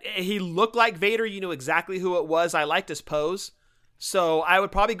 He looked like Vader. You knew exactly who it was. I liked his pose. So I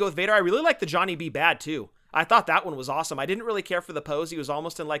would probably go with Vader. I really liked the Johnny B. Bad too. I thought that one was awesome. I didn't really care for the pose. He was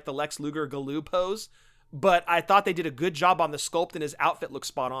almost in like the Lex Luger Galoo pose. But I thought they did a good job on the sculpt and his outfit looked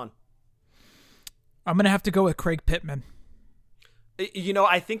spot on. I'm going to have to go with Craig Pittman. You know,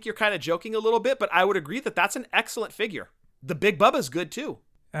 I think you're kind of joking a little bit, but I would agree that that's an excellent figure. The Big Bubba's good too.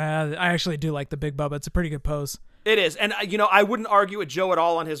 I actually do like the Big Bubba. It's a pretty good pose. It is. And, you know, I wouldn't argue with Joe at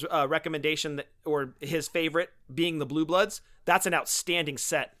all on his recommendation or his favorite being the Blue Bloods. That's an outstanding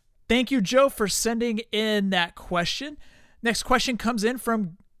set. Thank you, Joe, for sending in that question. Next question comes in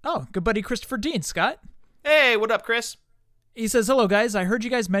from, good buddy Christopher Dean. Scott. Hey, what up, Chris? He says, hello, guys. I heard you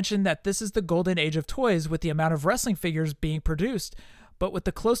guys mention that this is the golden age of toys with the amount of wrestling figures being produced. But with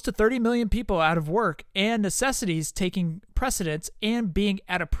the close to 30 million people out of work and necessities taking precedence and being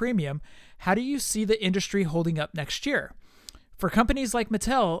at a premium, how do you see the industry holding up next year? For companies like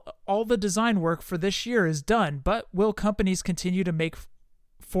Mattel, all the design work for this year is done, but will companies continue to make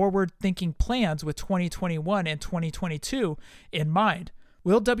forward-thinking plans with 2021 and 2022 in mind?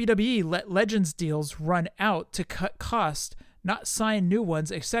 Will WWE let Legends deals run out to cut costs, not sign new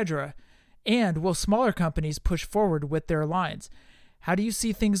ones, etc.? And will smaller companies push forward with their lines? How do you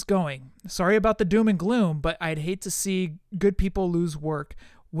see things going? Sorry about the doom and gloom, but I'd hate to see good people lose work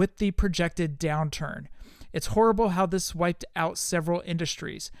with the projected downturn. It's horrible how this wiped out several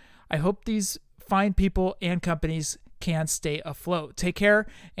industries. I hope these fine people and companies can stay afloat. Take care,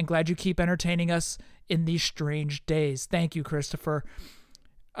 and glad you keep entertaining us in these strange days. Thank you, Christopher.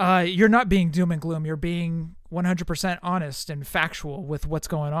 You're not being doom and gloom. You're being 100% honest and factual with what's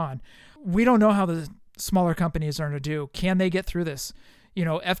going on. We don't know how the smaller companies are going to do. Can they get through this? You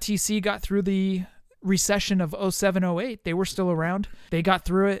know, FTC got through the recession of 07-08. They were still around. They got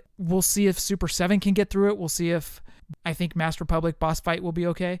through it. We'll see if Super 7 can get through it. We'll see if, I think Master Republic Boss Fight will be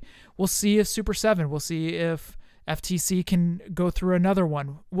okay. We'll see if Super 7. We'll see if FTC can go through another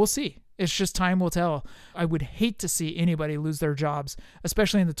one. We'll see. It's just time will tell. I would hate to see anybody lose their jobs,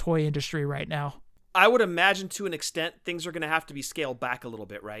 especially in the toy industry right now. I would imagine to an extent things are going to have to be scaled back a little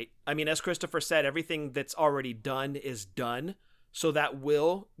bit, right? I mean, as Christopher said, everything that's already done is done, so that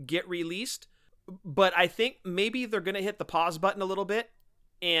will get released. But I think maybe they're going to hit the pause button a little bit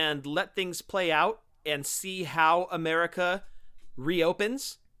and let things play out and see how America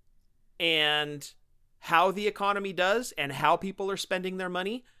reopens and how the economy does and how people are spending their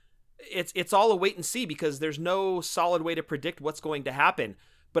money. It's all a wait and see because there's no solid way to predict what's going to happen.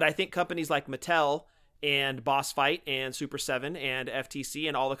 But I think companies like Mattel and Boss Fight and Super 7 and FTC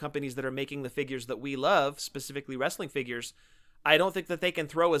and all the companies that are making the figures that we love, specifically wrestling figures, I don't think that they can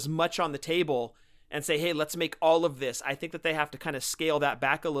throw as much on the table and say, hey, let's make all of this. I think that they have to kind of scale that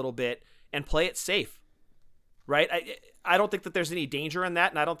back a little bit and play it safe, right? I don't think that there's any danger in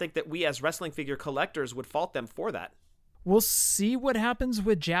that, and I don't think that we as wrestling figure collectors would fault them for that. We'll see what happens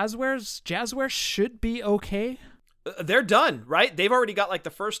with Jazzwares. Jazzwares should be okay. They're done, right? They've already got like the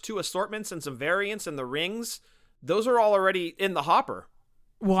first 2 assortments and some variants and the rings. Those are all already in the hopper.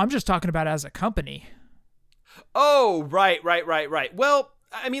 Well, I'm just talking about as a company. Oh, right. Well,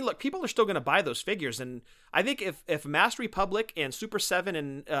 I mean, look, people are still going to buy those figures. And I think if Masked Republic and Super 7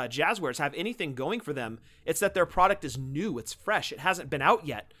 and Jazzwares have anything going for them, it's that their product is new. It's fresh. It hasn't been out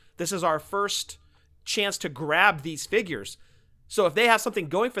yet. This is our first chance to grab these figures. So if they have something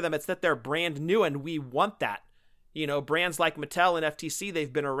going for them, it's that they're brand new, and we want that. You know, brands like Mattel and FTC,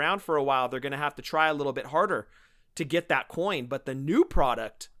 they've been around for a while. They're going to have to try a little bit harder to get that coin. But the new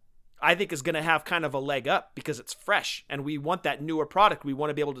product, I think, is going to have kind of a leg up because it's fresh, and we want that newer product. We want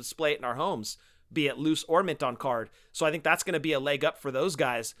to be able to display it in our homes, be it loose or mint on card. So I think that's going to be a leg up for those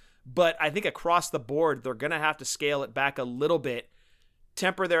guys. But I think across the board, they're going to have to scale it back a little bit,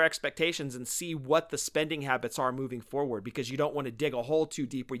 temper their expectations, and see what the spending habits are moving forward, because you don't want to dig a hole too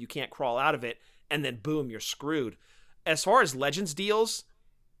deep where you can't crawl out of it, and then boom, you're screwed. As far as Legends deals,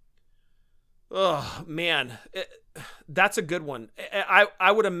 oh man, that's a good one.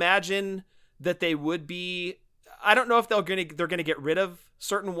 I would imagine that they would be. I don't know if they're gonna get rid of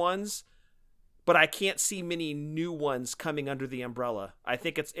certain ones, but I can't see many new ones coming under the umbrella. I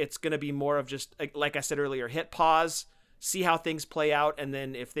think it's gonna be more of just, like I said earlier, hit pause, see how things play out, and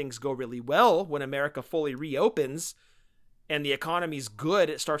then if things go really well when America fully reopens and the economy's good,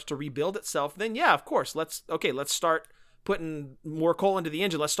 it starts to rebuild itself, then yeah, of course, let's start putting more coal into the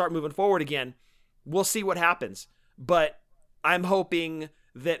engine. Let's start moving forward again. We'll see what happens. But I'm hoping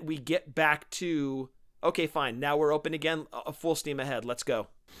that we get back to, okay, fine, now we're open again, full steam ahead. Let's go.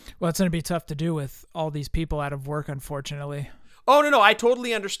 Well, it's going to be tough to do with all these people out of work, unfortunately. Oh, no, I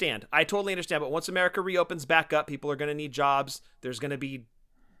totally understand. But once America reopens back up, people are going to need jobs. There's going to be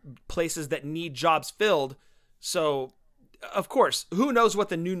places that need jobs filled. So, of course, who knows what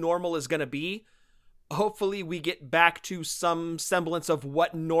the new normal is going to be? Hopefully we get back to some semblance of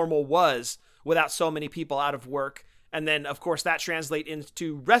what normal was without so many people out of work. And then, of course, that translates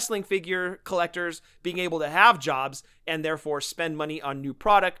into wrestling figure collectors being able to have jobs and therefore spend money on new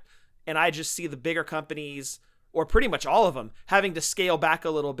product. And I just see the bigger companies, or pretty much all of them, having to scale back a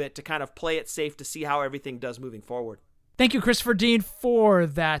little bit to kind of play it safe to see how everything does moving forward. Thank you, Christopher Dean, for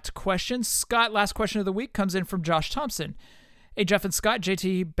that question. Scott, last question of the week comes in from Josh Thompson. Hey, Jeff and Scott,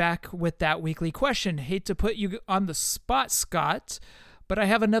 JT back with that weekly question. Hate to put you on the spot, Scott, but I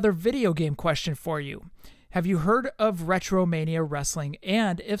have another video game question for you. Have you heard of Retromania Wrestling?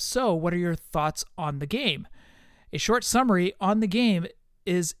 And if so, what are your thoughts on the game? A short summary on the game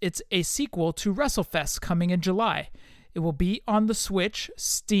is it's a sequel to WrestleFest coming in July. It will be on the Switch,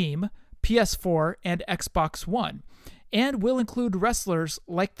 Steam, PS4, and Xbox One, and will include wrestlers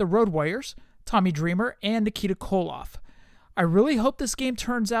like the Road Warriors, Tommy Dreamer, and Nikita Koloff. I really hope this game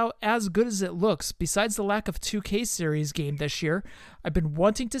turns out as good as it looks. Besides the lack of 2K series game this year, I've been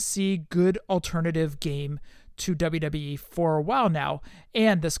wanting to see good alternative game to WWE for a while now,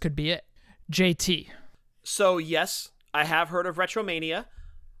 and this could be it. JT. So yes, I have heard of Retromania.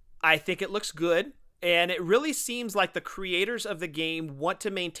 I think it looks good, and it really seems like the creators of the game want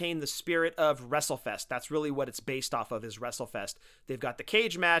to maintain the spirit of WrestleFest. That's really what it's based off of, is WrestleFest. They've got the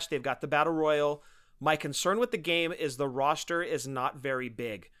cage match, they've got the Battle Royal. My concern with the game is the roster is not very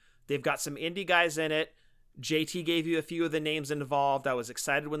big. They've got some indie guys in it. JT gave you a few of the names involved. I was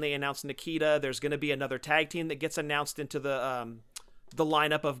excited when they announced Nikita. There's going to be another tag team that gets announced into the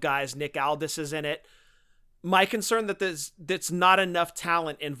lineup of guys. Nick Aldis is in it. My concern that's not enough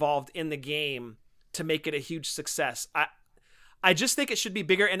talent involved in the game to make it a huge success. I just think it should be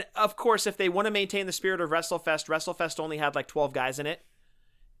bigger. And of course, if they want to maintain the spirit of WrestleFest only had like 12 guys in it.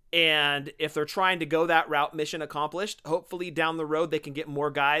 And if they're trying to go that route, mission accomplished. Hopefully down the road, they can get more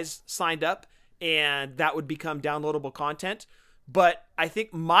guys signed up and that would become downloadable content. But I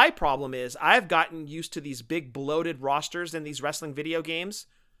think my problem is I've gotten used to these big bloated rosters in these wrestling video games,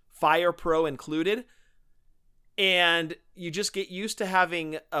 Fire Pro included. And you just get used to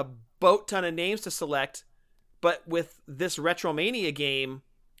having a boat ton of names to select. But with this Retromania game,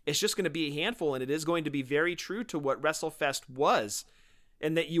 it's just going to be a handful. And it is going to be very true to what WrestleFest was.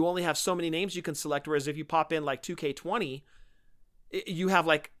 And that you only have so many names you can select, whereas if you pop in like 2K20, you have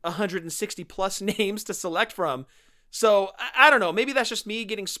like 160 plus names to select from. So I don't know, maybe that's just me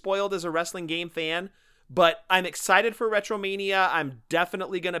getting spoiled as a wrestling game fan, But I'm excited for Retromania. I'm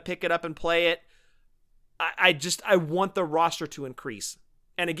definitely going to pick it up and play it. I want the roster to increase.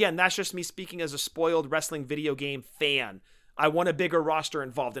 And again, that's just me speaking as a spoiled wrestling video game fan. I want a bigger roster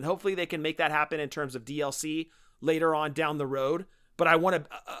involved, and hopefully they can make that happen in terms of DLC later on down the road. But I want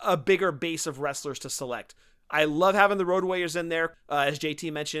a bigger base of wrestlers to select. I love having the Road Warriors in there. As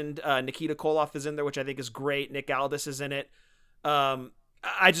JT mentioned, Nikita Koloff is in there, which I think is great. Nick Aldis is in it.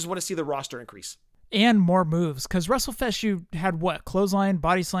 I just want to see the roster increase. And more moves, because WrestleFest, you had what? Clothesline,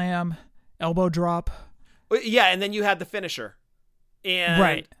 body slam, elbow drop. Yeah, and then you had the finisher. And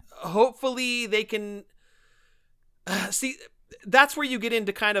right. Hopefully they can... see, that's where you get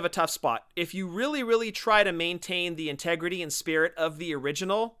into kind of a tough spot. If you really, really try to maintain the integrity and spirit of the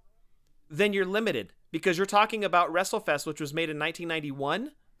original, then you're limited. Because you're talking about WrestleFest, which was made in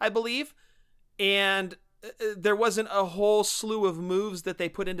 1991, I believe. And there wasn't a whole slew of moves that they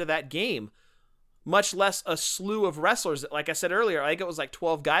put into that game. Much less a slew of wrestlers. Like I said earlier, I think it was like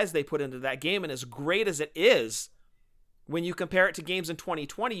 12 guys they put into that game. And as great as it is, when you compare it to games in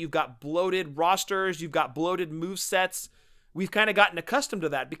 2020, you've got bloated rosters, you've got bloated move sets. We've kind of gotten accustomed to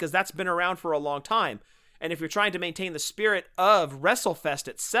that because that's been around for a long time. And if you're trying to maintain the spirit of WrestleFest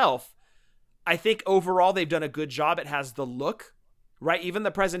itself, I think overall they've done a good job. It has the look, right? Even the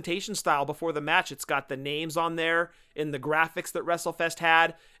presentation style before the match, it's got the names on there in the graphics that WrestleFest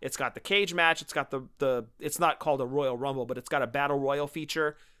had. It's got the cage match. It's got the it's not called a Royal Rumble, but it's got a Battle Royal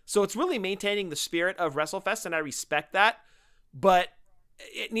feature. So it's really maintaining the spirit of WrestleFest, and I respect that, but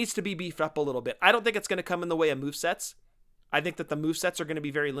it needs to be beefed up a little bit. I don't think it's going to come in the way of movesets. I think that the movesets are going to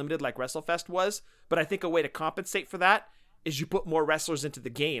be very limited like WrestleFest was, but I think a way to compensate for that is you put more wrestlers into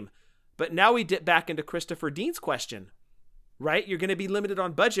the game. But now we dip back into Christopher Dean's question, right? You're going to be limited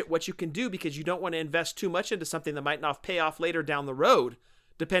on budget, what you can do, because you don't want to invest too much into something that might not pay off later down the road,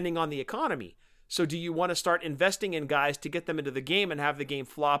 depending on the economy. So do you want to start investing in guys to get them into the game and have the game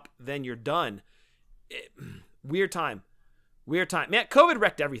flop? Then you're done. Weird time. Man, COVID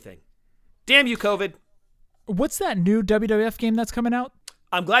wrecked everything. Damn you, COVID. What's that new WWF game that's coming out?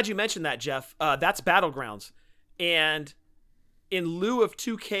 I'm glad you mentioned that, Jeff. That's Battlegrounds. And in lieu of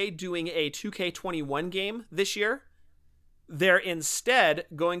 2K doing a 2K21 game this year, they're instead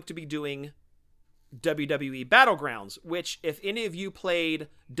going to be doing WWE Battlegrounds, which, if any of you played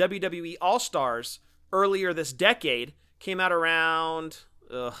WWE All-Stars earlier this decade, came out around,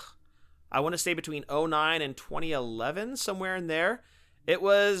 I want to say between 2009 and 2011, somewhere in there. It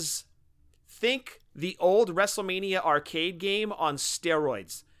was, think the old WrestleMania arcade game on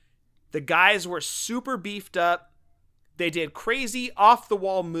steroids. The guys were super beefed up. They did crazy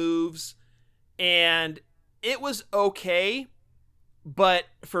off-the-wall moves, and it was okay. But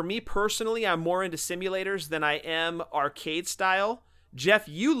for me personally, I'm more into simulators than I am arcade style. Jeff,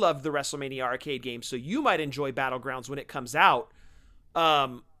 you love the WrestleMania arcade game, so you might enjoy Battlegrounds when it comes out.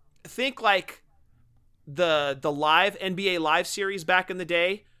 Think like the live NBA Live series back in the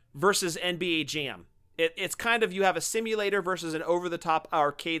day versus NBA Jam. It's kind of, you have a simulator versus an over-the-top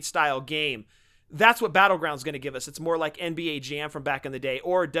arcade style game. That's what Battlegrounds going to give us. It's more like NBA Jam from back in the day,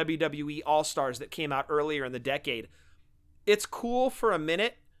 or WWE All-Stars that came out earlier in the decade. It's cool for a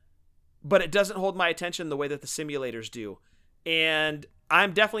minute, but it doesn't hold my attention the way that the simulators do. And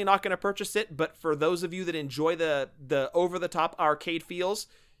I'm definitely not going to purchase it, but for those of you that enjoy the over-the-top arcade feels,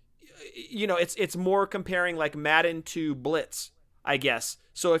 you know, it's more comparing like Madden to Blitz, I guess.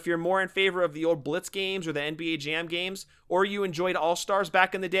 So if you're more in favor of the old Blitz games or the NBA Jam games, or you enjoyed All-Stars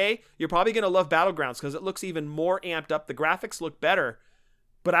back in the day, you're probably going to love Battlegrounds because it looks even more amped up. The graphics look better.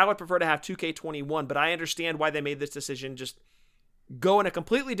 But I would prefer to have 2K21, but I understand why they made this decision. Just go in a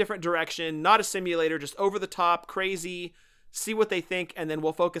completely different direction, not a simulator, just over the top, crazy, see what they think, and then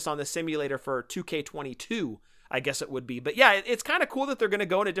we'll focus on the simulator for 2K22, I guess it would be. But yeah, it's kind of cool that they're going to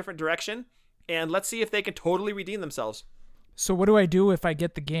go in a different direction, and let's see if they can totally redeem themselves. So what do I do if I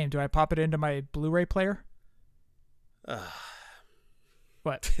get the game? Do I pop it into my Blu-ray player?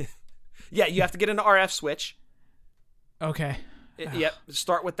 What? Yeah, you have to get an RF switch. Okay. Yep,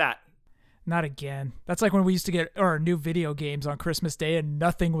 start with that. Not again. That's like when we used to get our new video games on Christmas Day and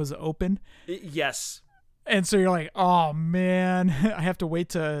nothing was open. Yes. And so you're like, oh man, I have to wait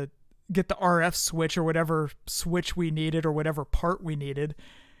to get the RF switch or whatever switch we needed or whatever part we needed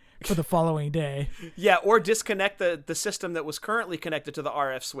for the following day. Yeah, or disconnect the system that was currently connected to the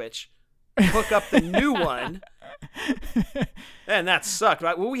RF switch. Hook up the new one. And that sucked,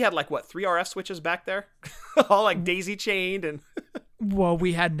 right? Well, we had like, what, 3 RF switches back there? All like daisy chained and... Well,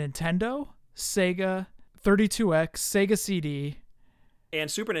 we had Nintendo, Sega, 32X, Sega CD.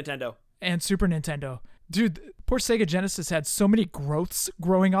 And Super Nintendo. Dude, Poor Sega Genesis had so many growths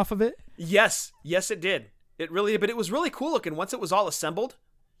growing off of it. Yes, it did. But it was really cool looking. Once it was all assembled,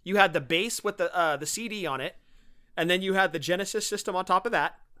 you had the base with the CD on it, and then you had the Genesis system on top of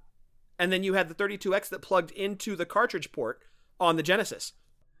that, and then you had the 32X that plugged into the cartridge port on the Genesis,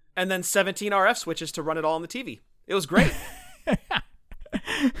 and then 17 RF switches to run it all on the TV. It was great.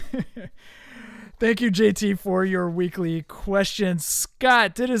 Thank you, JT, for your weekly questions.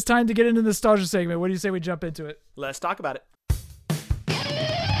 Scott, it is time to get into the nostalgia segment. What do you say we jump into it? Let's talk about it.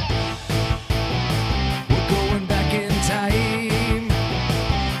 We're going back in time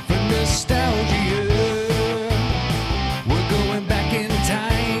for nostalgia. We're going back in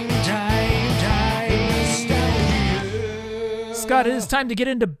time, nostalgia. Scott, it is time to get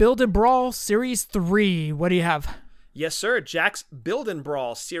into Build and Brawl Series 3. What do you have? Yes, sir. Jack's Build and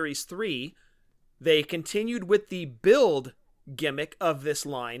Brawl Series 3. They continued with the build gimmick of this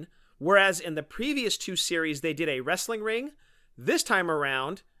line, whereas in the previous two series, they did a wrestling ring. This time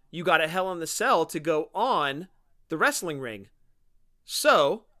around, you got a Hell in the Cell to go on the wrestling ring.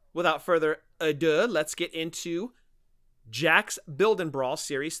 So, without further ado, let's get into Jack's Build and Brawl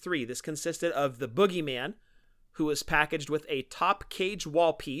Series 3. This consisted of the Boogeyman, who was packaged with a top cage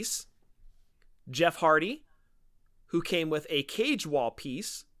wall piece, Jeff Hardy, who came with a cage wall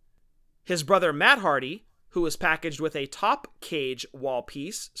piece, his brother Matt Hardy, who was packaged with a top cage wall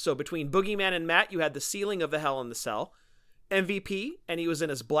piece. So between Boogeyman and Matt, you had the ceiling of the Hell in the Cell. MVP, and he was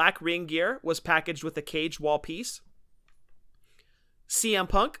in his black ring gear, was packaged with a cage wall piece. CM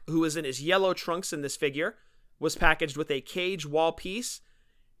Punk, who was in his yellow trunks in this figure, was packaged with a cage wall piece.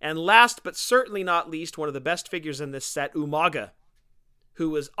 And last but certainly not least, one of the best figures in this set, Umaga, who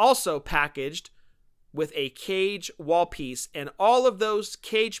was also packaged with a cage wall piece, and all of those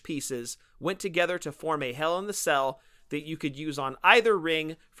cage pieces went together to form a Hell in the Cell that you could use on either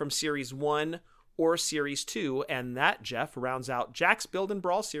ring from Series 1 or Series 2, and that, Jeff, rounds out Jack's Build and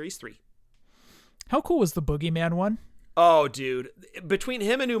Brawl Series 3. How cool was the Boogeyman one? Oh, dude. Between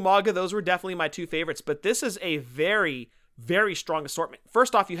him and Umaga, those were definitely my two favorites, but this is a very, very strong assortment.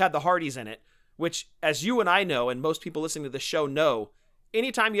 First off, you had the Hardys in it, which, as you and I know, and most people listening to the show know,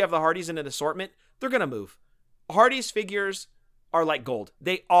 anytime you have the Hardys in an assortment, they're going to move. Hardy's figures are like gold.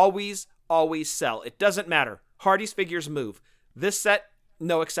 They always sell. It doesn't matter. Hardy's figures move. This set,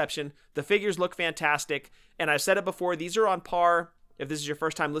 no exception. The figures look fantastic. And I've said it before, these are on par, if this is your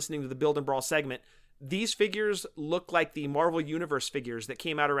first time listening to the Build and Brawl segment, these figures look like the Marvel Universe figures that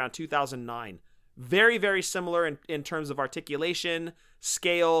came out around 2009. Very, very similar in terms of articulation,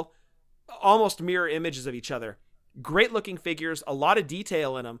 scale, almost mirror images of each other. Great looking figures, a lot of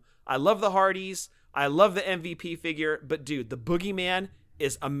detail in them. I love the Hardys. I love the MVP figure. But dude, the Boogeyman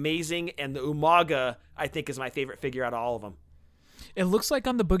is amazing. And the Umaga, I think, is my favorite figure out of all of them. It looks like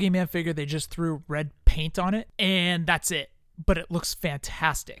on the Boogeyman figure, they just threw red paint on it, and that's it. But it looks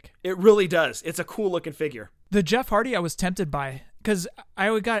fantastic. It really does. It's a cool looking figure. The Jeff Hardy I was tempted by, because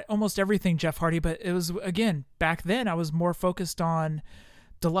I got almost everything Jeff Hardy, but it was, again, back then I was more focused on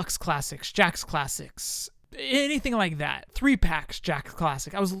Deluxe Classics, Jack's Classics, anything like that. 3-packs, Jack's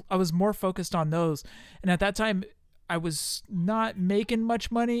Classic. I was more focused on those. And at that time, I was not making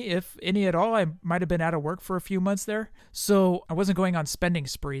much money, if any at all. I might have been out of work for a few months there. So I wasn't going on spending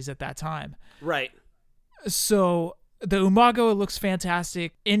sprees at that time. Right. So the Umaga looks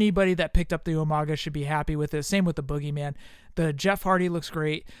fantastic. Anybody that picked up the Umaga should be happy with it. Same with the Boogeyman. The Jeff Hardy looks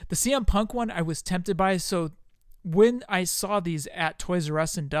great. The CM Punk one I was tempted by. So when I saw these at Toys R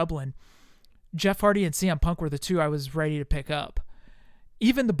Us in Dublin, Jeff Hardy and CM Punk were the two I was ready to pick up.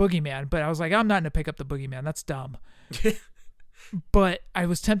 Even the Boogeyman, but I was like, I'm not going to pick up the Boogeyman. That's dumb. But I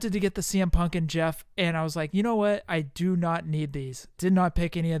was tempted to get the CM Punk and Jeff, and I was like, you know what? I do not need these. Did not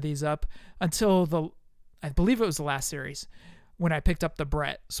pick any of these up until I believe it was the last series when I picked up the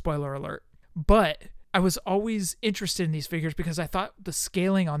Brett, spoiler alert. But I was always interested in these figures because I thought the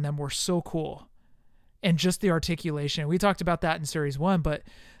scaling on them were so cool. And just the articulation. We talked about that in Series 1, but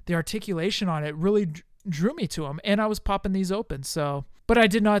the articulation on it really drew me to them, and I was popping these open. So, but I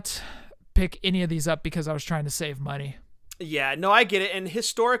did not pick any of these up because I was trying to save money. Yeah, no, I get it. And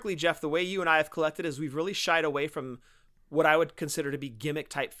historically, Jeff, the way you and I have collected is we've really shied away from what I would consider to be gimmick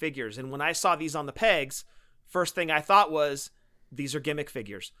type figures. And when I saw these on the pegs, first thing I thought was, these are gimmick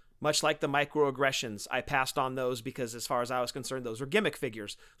figures. Much like the microaggressions, I passed on those because as far as I was concerned, those were gimmick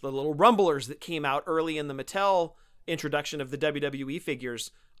figures. The little rumblers that came out early in the Mattel introduction of the WWE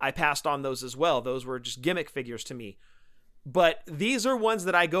figures, I passed on those as well. Those were just gimmick figures to me. But these are ones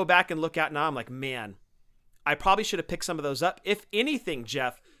that I go back and look at now. I'm like, man, I probably should have picked some of those up. If anything,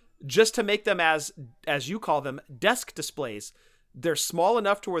 Jeff, just to make them as you call them, desk displays. They're small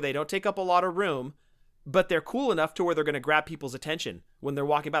enough to where they don't take up a lot of room. but they're cool enough to where they're going to grab people's attention when they're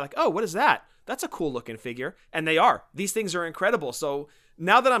walking by, like, oh, what is that? That's a cool looking figure. And they are. These things are incredible. So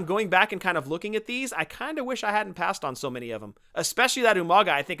now that I'm going back and kind of looking at these, I kind of wish I hadn't passed on so many of them, especially that Umaga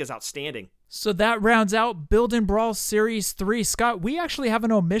I think is outstanding. So that rounds out Build and Brawl Series 3. Scott, we actually have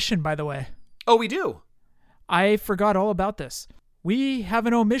an omission, by the way. Oh, we do? I forgot all about this. We have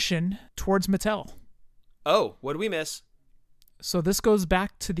an omission towards Mattel. Oh, what did we miss? So this goes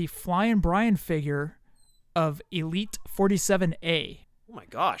back to the Flying Brian figure of Elite 47A. Oh my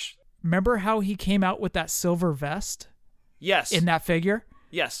gosh. Remember how he came out with that silver vest? Yes. In that figure?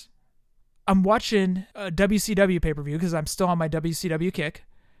 Yes. I'm watching a WCW pay-per-view because I'm still on my WCW kick.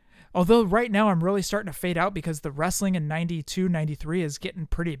 Although right now I'm really starting to fade out because the wrestling in 92, 93 is getting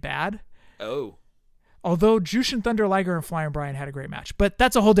pretty bad. Oh. Although Jushin Thunder Liger and Flying Brian had a great match. But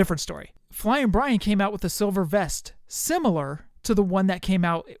that's a whole different story. Flying Brian came out with a silver vest similar to the one that came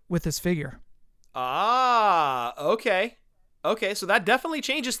out with his figure. Ah, okay. Okay, so that definitely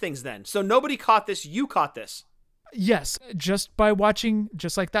changes things then. So nobody caught this, you caught this. Yes, just by watching,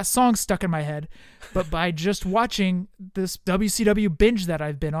 just like that song stuck in my head, but by just watching this WCW binge that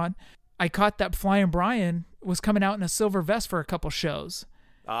I've been on, I caught that Flying Brian was coming out in a silver vest for a couple shows.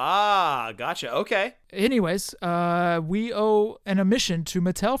 Ah, gotcha. Okay. Anyways, we owe an omission to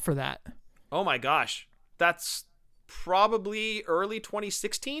Mattel for that. Oh my gosh. That's probably early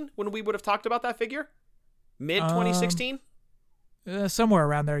 2016 when we would have talked about that figure? Mid 2016? Somewhere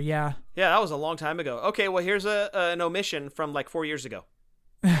around there, yeah. Yeah, that was a long time ago. Okay, well, here's an omission from like 4 years ago.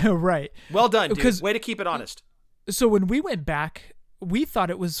 Right. Well done, dude. Way to keep it honest. So when we went back, we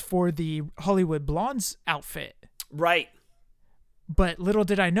thought it was for the Hollywood Blondes outfit. Right. But little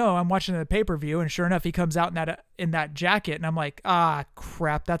did I know, I'm watching the pay-per-view, and sure enough, he comes out in that jacket, and I'm like, ah,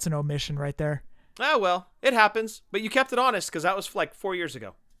 crap, that's an omission right there. Ah, well, it happens. But you kept it honest because that was like 4 years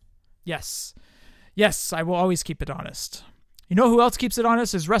ago. Yes. Yes, I will always keep it honest. You know who else keeps it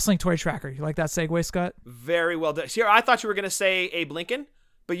honest is Wrestling Toy Tracker. You like that segue, Scott? Very well done. See, I thought you were going to say Abe Lincoln,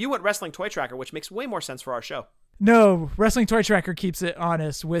 but you went Wrestling Toy Tracker, which makes way more sense for our show. No, Wrestling Toy Tracker keeps it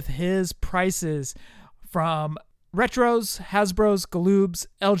honest with his prices from Retros, Hasbros, Galoobs,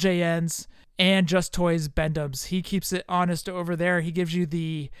 LJNs, and Just Toys Bendums. He keeps it honest over there. He gives you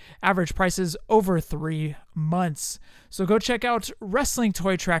the average prices over 3 months. So go check out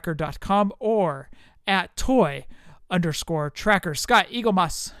WrestlingToyTracker.com or at toy_tracker. Scott, Eagle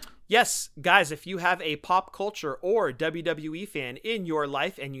Moss. Yes, guys, if you have a pop culture or WWE fan in your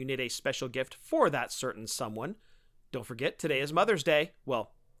life and you need a special gift for that certain someone, don't forget today is Mother's Day.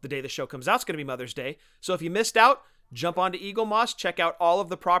 Well, the day the show comes out is going to be Mother's Day. So if you missed out, jump onto Eagle Moss, check out all of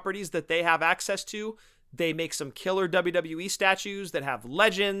the properties that they have access to. They make some killer WWE statues that have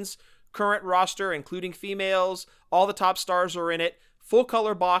legends, current roster, including females. All the top stars are in it. Full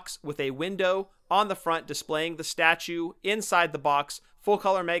color box with a window on the front displaying the statue inside the box. Full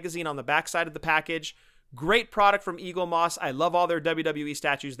color magazine on the back side of the package. Great product from Eagle Moss. I love all their WWE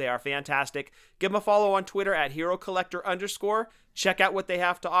statues. They are fantastic. Give them a follow on Twitter at HeroCollector_. Check out what they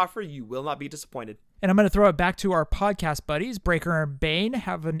have to offer. You will not be disappointed. And I'm going to throw it back to our podcast buddies. Breaker and Bane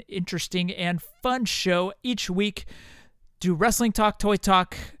have an interesting and fun show each week. Do wrestling talk, toy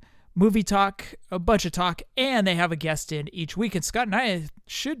talk, movie talk, a bunch of talk, and they have a guest in each week. And Scott and I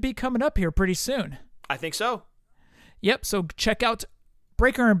should be coming up here pretty soon. I think so. Yep, so check out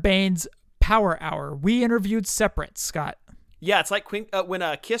Breaker and Bane's Power Hour. We interviewed separate, Scott. Yeah, it's like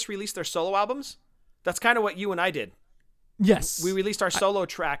when Kiss released their solo albums. That's kind of what you and I did. Yes. We released our solo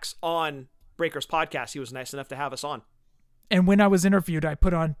tracks on Breaker's podcast. He was nice enough to have us on. And when I was interviewed, I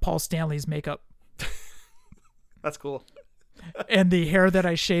put on Paul Stanley's makeup. That's cool. And the hair that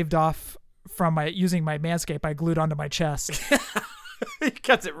I shaved off from using my Manscaped, I glued onto my chest. He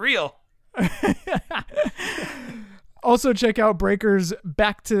kept it real. Also, check out Breaker's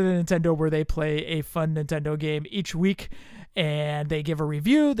Back to the Nintendo, where they play a fun Nintendo game each week, and they give a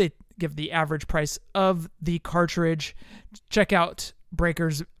review. They give the average price of the cartridge. Check out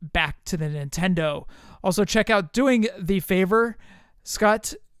Breaker's Back to the Nintendo. Also, check out Doing the Favor.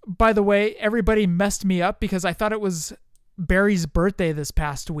 Scott, by the way, everybody messed me up because I thought it was Barry's birthday this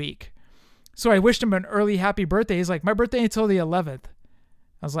past week. So I wished him an early happy birthday. He's like, my birthday until the 11th.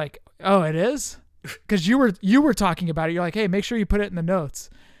 I was like, oh, it is? Because you were talking about it. You're like, hey, make sure you put it in the notes.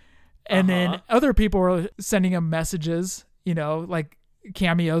 And then other people were sending him messages, like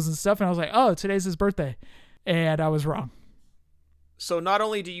cameos and stuff. And I was like, oh, today's his birthday. And I was wrong. So not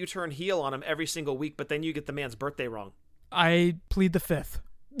only do you turn heel on him every single week, but then you get the man's birthday wrong. I plead the fifth.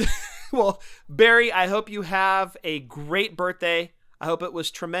 Well, Barry, I hope you have a great birthday. I hope it was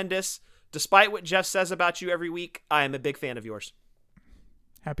tremendous. Despite what Jeff says about you every week, I am a big fan of yours.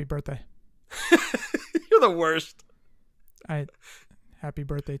 Happy birthday. the worst. Happy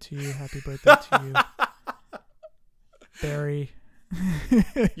birthday to you. Happy birthday to you. Barry.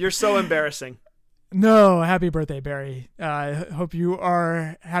 You're so embarrassing. No, happy birthday, Barry. Hope you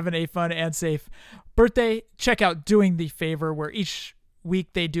are having a fun and safe birthday. Check out Doing the Favor, where each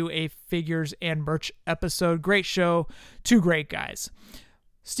week they do a figures and merch episode. Great show. Two great guys.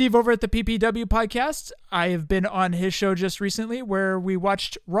 Steve over at the PPW podcast. I have been on his show just recently where we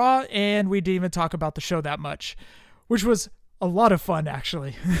watched Raw and we didn't even talk about the show that much, which was a lot of fun,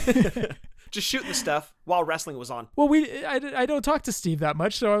 actually. Just shooting the stuff while wrestling was on. Well, I don't talk to Steve that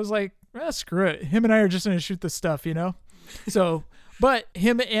much, so I was like, screw it. Him and I are just going to shoot the stuff, you know? So, but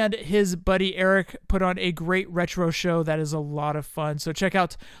him and his buddy Eric put on a great retro show that is a lot of fun. So check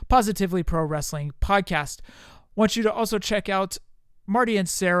out Positively Pro Wrestling Podcast. Want you to also check out Marty and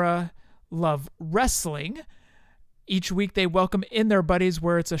Sarah Love Wrestling. Each week they welcome in their buddies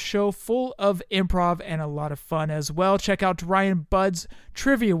where it's a show full of improv and a lot of fun as well. Check out Ryan Budd's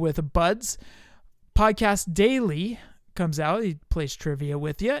Trivia with Buds. Podcast Daily comes out. He plays trivia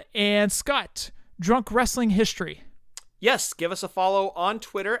with you. And Scott, Drunk Wrestling History. Yes, give us a follow on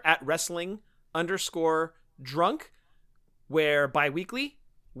Twitter at wrestling_drunk, where bi-weekly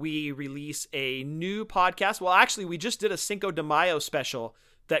we release a new podcast. Well, actually, we just did a Cinco de Mayo special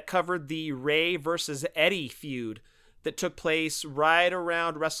that covered the Ray versus Eddie feud that took place right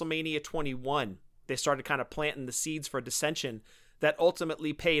around WrestleMania 21. They started kind of planting the seeds for dissension that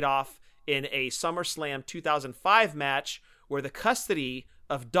ultimately paid off in a SummerSlam 2005 match where the custody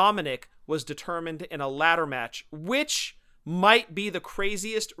of Dominic was determined in a ladder match, which might be the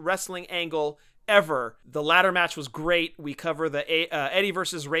craziest wrestling angle ever. The ladder match was great. We cover the Eddie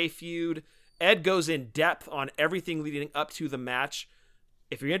versus Ray feud. Ed goes in depth on everything leading up to the match.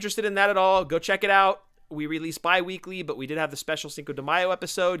 If you're interested in that at all, go check it out. We release bi-weekly, but we did have the special Cinco de Mayo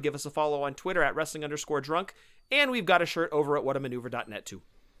episode. Give us a follow on Twitter at wrestling_drunk. And we've got a shirt over at whatamaneuver.net too.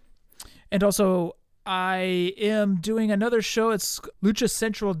 And also, I am doing another show. It's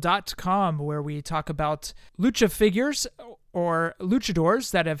luchacentral.com, where we talk about lucha figures or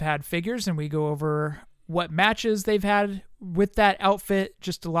luchadors that have had figures, and we go over what matches they've had with that outfit.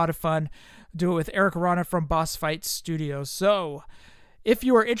 Just a lot of fun. Do it with Eric Arana from Boss Fight Studios. So if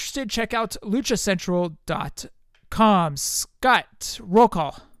you are interested, check out luchacentral.com. Scott, roll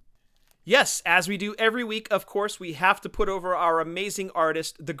call. Yes, as we do every week, of course, we have to put over our amazing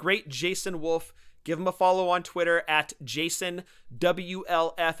artist, the great Jason Wolf. Give him a follow on Twitter at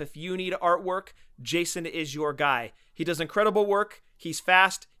JasonWLF. If you need artwork, Jason is your guy. He does incredible work. He's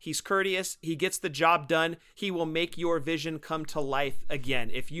fast. He's courteous. He gets the job done. He will make your vision come to life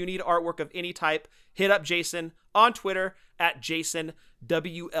again. If you need artwork of any type, hit up Jason on Twitter at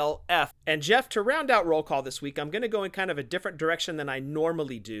JasonWLF. And Jeff, to round out roll call this week, I'm going to go in kind of a different direction than I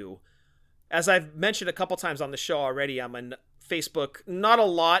normally do. As I've mentioned a couple times on the show already, I'm on Facebook, not a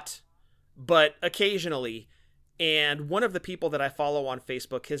lot, but occasionally. And one of the people that I follow on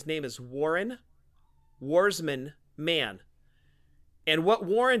Facebook, his name is Warren Warsman Man. And what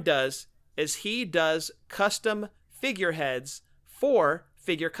Warren does is he does custom figureheads for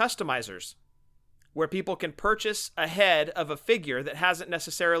figure customizers, where people can purchase a head of a figure that hasn't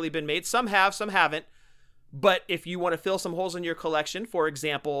necessarily been made. Some have, some haven't. But if you want to fill some holes in your collection, for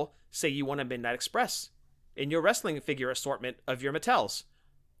example, say you want a Midnight Express in your wrestling figure assortment of your Mattels.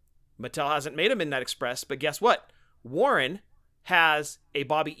 Mattel hasn't made a Midnight Express, but guess what? Warren has a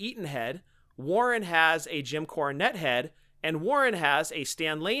Bobby Eaton head, Warren has a Jim Cornette head, and Warren has a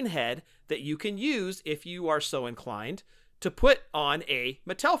Stan Lane head that you can use, if you are so inclined, to put on a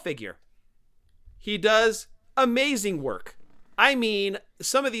Mattel figure. He does amazing work. I mean,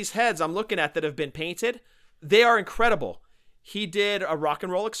 some of these heads I'm looking at that have been painted, they are incredible. He did a Rock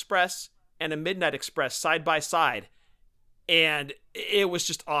and Roll Express and a Midnight Express side by side, and it was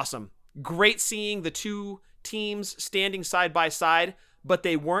just awesome. Great seeing the two teams standing side by side, but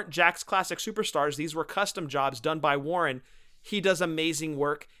they weren't Jakks Classic Superstars. These were custom jobs done by Warren. He does amazing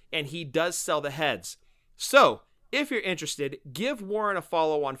work, and he does sell the heads. So, if you're interested, give Warren a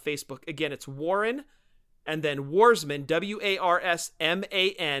follow on Facebook. Again, it's Warren, and then Warsman,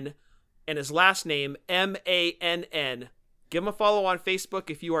 Warsman, and his last name, Mann. Give him a follow on Facebook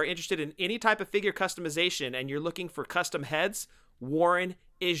if you are interested in any type of figure customization and you're looking for custom heads. Warren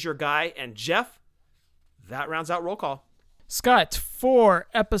is your guy. And Jeff, that rounds out roll call. Scott, for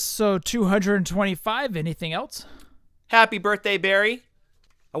episode 225, anything else? Happy birthday, Barry.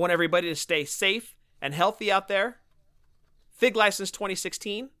 I want everybody to stay safe and healthy out there. Fig License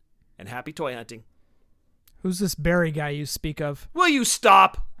 2016, and happy toy hunting. Who's this Barry guy you speak of? Will you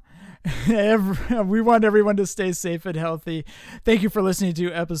stop? We want everyone to stay safe and healthy. Thank you for listening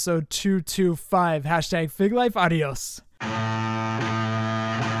to episode 225. Hashtag Fig Life. Adios.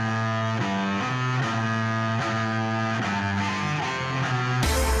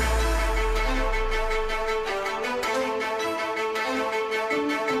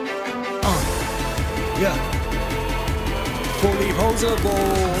 Yeah. Fully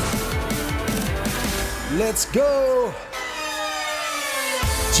poseable. Let's go.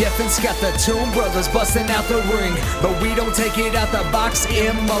 Jeff and Scott, the Toon Brothers, busting out the ring, but we don't take it out the box.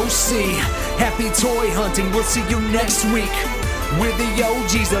 MOC. Happy toy hunting. We'll see you next week with the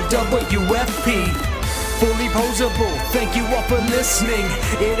OGs of WFP. Fully poseable, thank you all for listening.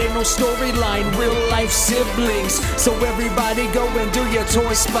 It ain't no storyline, real life siblings. So everybody go and do your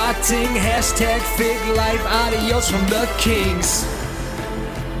toy spotting. Hashtag Fig Life, adios from the Kings.